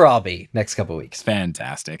so that's where I'll be next couple of weeks.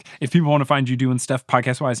 Fantastic. If people want to find you doing stuff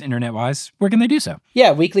podcast-wise, internet-wise, where can they do so?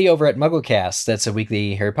 Yeah, weekly over at MuggleCast. That's a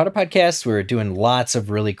weekly Harry Potter podcast. We're doing lots of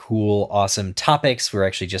really cool, awesome topics. We're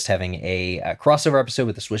actually just having a crossover episode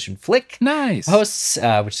with the Swish and Flick hosts,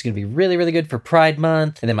 which is going to be really, really good for Pride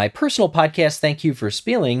Month. And then my personal podcast, Thank You for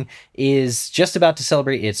Spieling, is just about to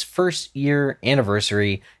celebrate its first year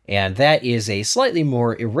anniversary. And that is a slightly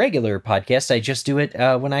more irregular podcast. I just do it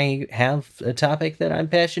when I have a topic that I'm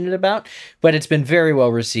passionate about, but it's been very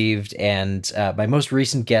well received. And my most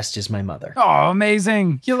recent guest is my mother. Oh,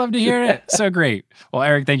 amazing. You love to hear it. So great. Well,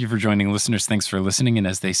 Eric, thank you for joining. Listeners, thanks for listening. And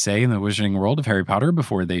as they say in the Wizarding World of Harry Potter,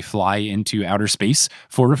 before they fly into outer space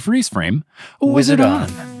for a freeze frame, Wizard on.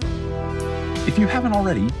 If you haven't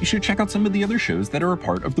already, you should check out some of the other shows that are a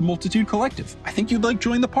part of the Multitude Collective. I think you'd like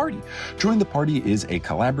Join the Party. Join the Party is a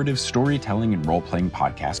collaborative storytelling and role-playing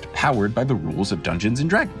podcast powered by the rules of Dungeons &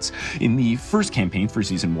 Dragons. In the first campaign for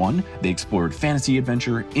Season 1, they explored fantasy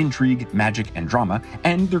adventure, intrigue, magic, and drama,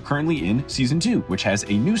 and they're currently in Season 2, which has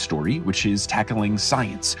a new story which is tackling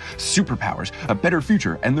science, superpowers, a better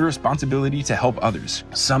future, and the responsibility to help others.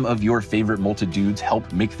 Some of your favorite Multitudes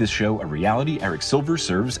help make this show a reality. Eric Silver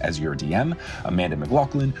serves as your DM. Amanda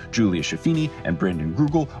McLaughlin, Julia Schaffini, and Brandon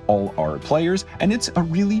Grugel all are players, and it's a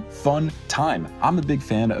really fun time. I'm a big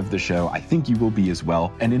fan of the show. I think you will be as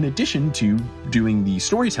well. And in addition to doing the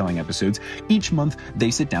storytelling episodes, each month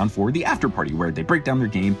they sit down for the after party where they break down their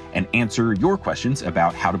game and answer your questions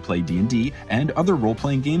about how to play D&D and other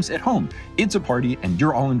role-playing games at home. It's a party and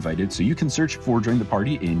you're all invited, so you can search for Join the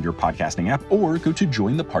Party in your podcasting app or go to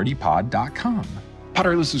jointhepartypod.com.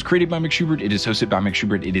 Potterless was created by Mick Schubert, it is hosted by Mick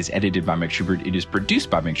Schubert, it is edited by Mick Schubert, it is produced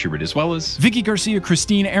by Mick Schubert, as well as Vicky Garcia,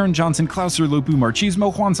 Christine, Aaron Johnson, Klauser, Lopu,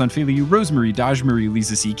 Marchismo, Juan Sanfeliu, Rosemary Daj, Marie,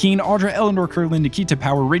 Lisa C. Keen, Audra, Eleanor Curlin, Nikita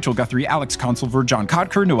Power, Rachel Guthrie, Alex Consulver, John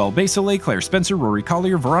Kotker, Noel Basile, Claire Spencer, Rory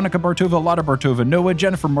Collier, Veronica Bartova, Lotta Bartova, Noah,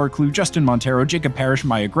 Jennifer Marklew, Justin Montero, Jacob Parrish,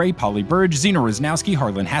 Maya Gray, Polly Burge, Zena Rosnowski,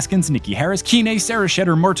 Harlan Haskins, Nikki Harris, Kine, Sarah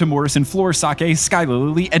Shetter, Marta Morrison, Flor Sake, Skyla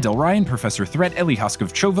Lilly, Edel Ryan, Professor Threat, Ellie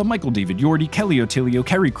Hoskov Chova, Michael David Yordi, Kelly Otilio,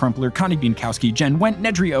 Kerry Crumpler, Connie Bienkowski, Jen Went,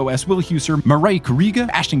 Nedry OS, Will Huser, Mariah Kariga,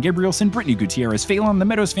 Ashton Gabrielson, Brittany Gutierrez, Phelan, The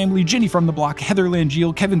Meadows Family, Ginny from the Block, Heather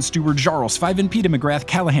Langeal, Kevin Stewart, Jarls Fiven, Peter McGrath,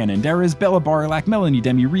 Callahan Andares, Bella Barlack, Melanie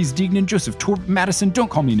Demi, Reese Dignan, Joseph Torp, Madison, Don't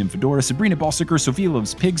Call Me Nymphadora, Sabrina Balsiker, Sophia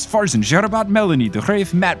Loves Pigs, Farzan Jarabat, Melanie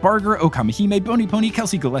DeGraef, Matt Barger, Okamahime, Bony Pony,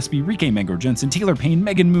 Kelsey Gillespie, Rike Mango Jensen, Taylor Payne,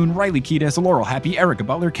 Megan Moon, Riley Kiedis, Laurel Happy, Erica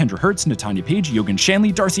Butler, Kendra Hertz, Natanya Page, Yogan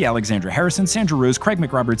Shanley, Darcy Alexandra Harrison, Sandra Rose, Craig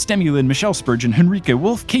McRoberts, Demi Lynn, Michelle Spurgeon, Henrique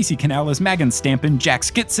Wolf, Casey Canales, Megan Stampin, Jack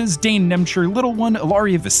Skitzes, Dane Nemcher, Little One,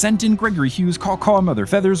 Ilaria Vicentin, Gregory Hughes, Caw Mother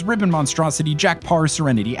Feathers, Ribbon Monstrosity, Jack Parr,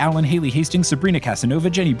 Serenity Allen, Haley Hastings, Sabrina Casanova,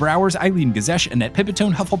 Jenny Browers, Eileen Gazesh, Annette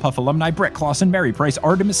Pipitone, Hufflepuff alumni, Brett Clausen, Mary Price,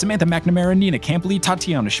 Artemis, Samantha McNamara, Nina Campley,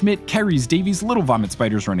 Tatiana Schmidt, Carries Davies, Little Vomit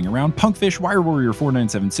Spiders Running Around, Punkfish, Wire Warrior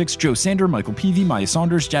 4976, Joe Sander, Michael Peavy, Maya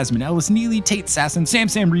Saunders, Jasmine Ellis, Neely, Tate Sasson, Sam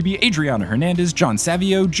Reeby, Adriana Hernandez, John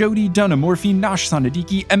Savio, Jody, Donna Morphy, Nash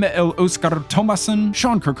Sanadiki, Emma L. Oscar Thomason,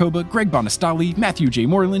 Sean Kirkoba, Greg Bonastali, Matthew J.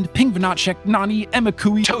 Moreland, Ping Vinatchek, Nani, Emma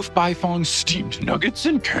Cooey, Toph Bifong, Steamed Nuggets,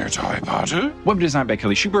 and Carrot Eye Potter. Web design by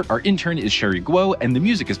Kelly Schubert, our intern is Sherry Guo, and the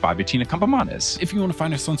music is by Bettina Campamanes. If you want to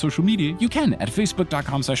find us on social media, you can at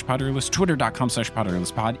facebook.com/Potterless,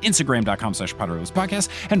 twitter.com/Potterlesspod, instagram.com/Potterlesspodcast,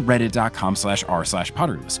 and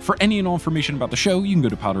reddit.com/r/Potterless. For any and all information about the show, you can go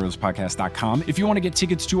to potterlesspodcast.com. If you want to get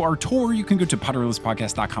tickets to our tour, you can go to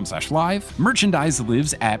potterlesspodcast.com/live. Merchandise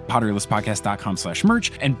lives at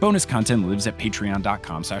potterlesspodcast.com/merch, and bonus content lives at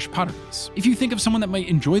patreon.com/Potterless. If you think of someone that might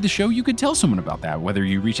enjoy the show, you could tell someone about that, whether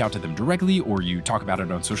you reach out to them directly, or you talk about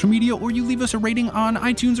it on social media, or you leave us a rating on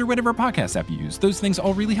iTunes or whatever podcast app you use. Those things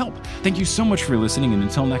all really help. Thank you so much for listening, and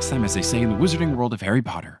until next time, as they say in the wizarding world of Harry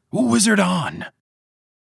Potter, wizard on!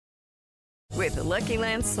 With the Lucky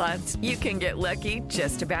Land Slots, you can get lucky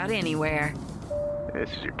just about anywhere. This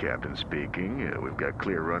is your captain speaking. We've got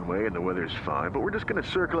clear runway and the weather's fine, but we're just going to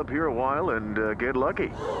circle up here a while and get lucky.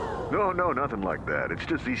 No, nothing like that. It's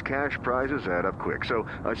just these cash prizes add up quick. So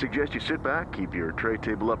I suggest you sit back, keep your tray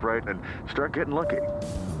table upright, and start getting lucky.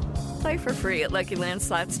 Play for free at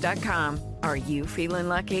LuckyLandSlots.com. Are you feeling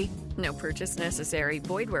lucky? No purchase necessary.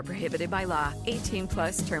 Void where prohibited by law.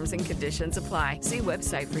 18+ terms and conditions apply. See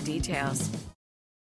website for details.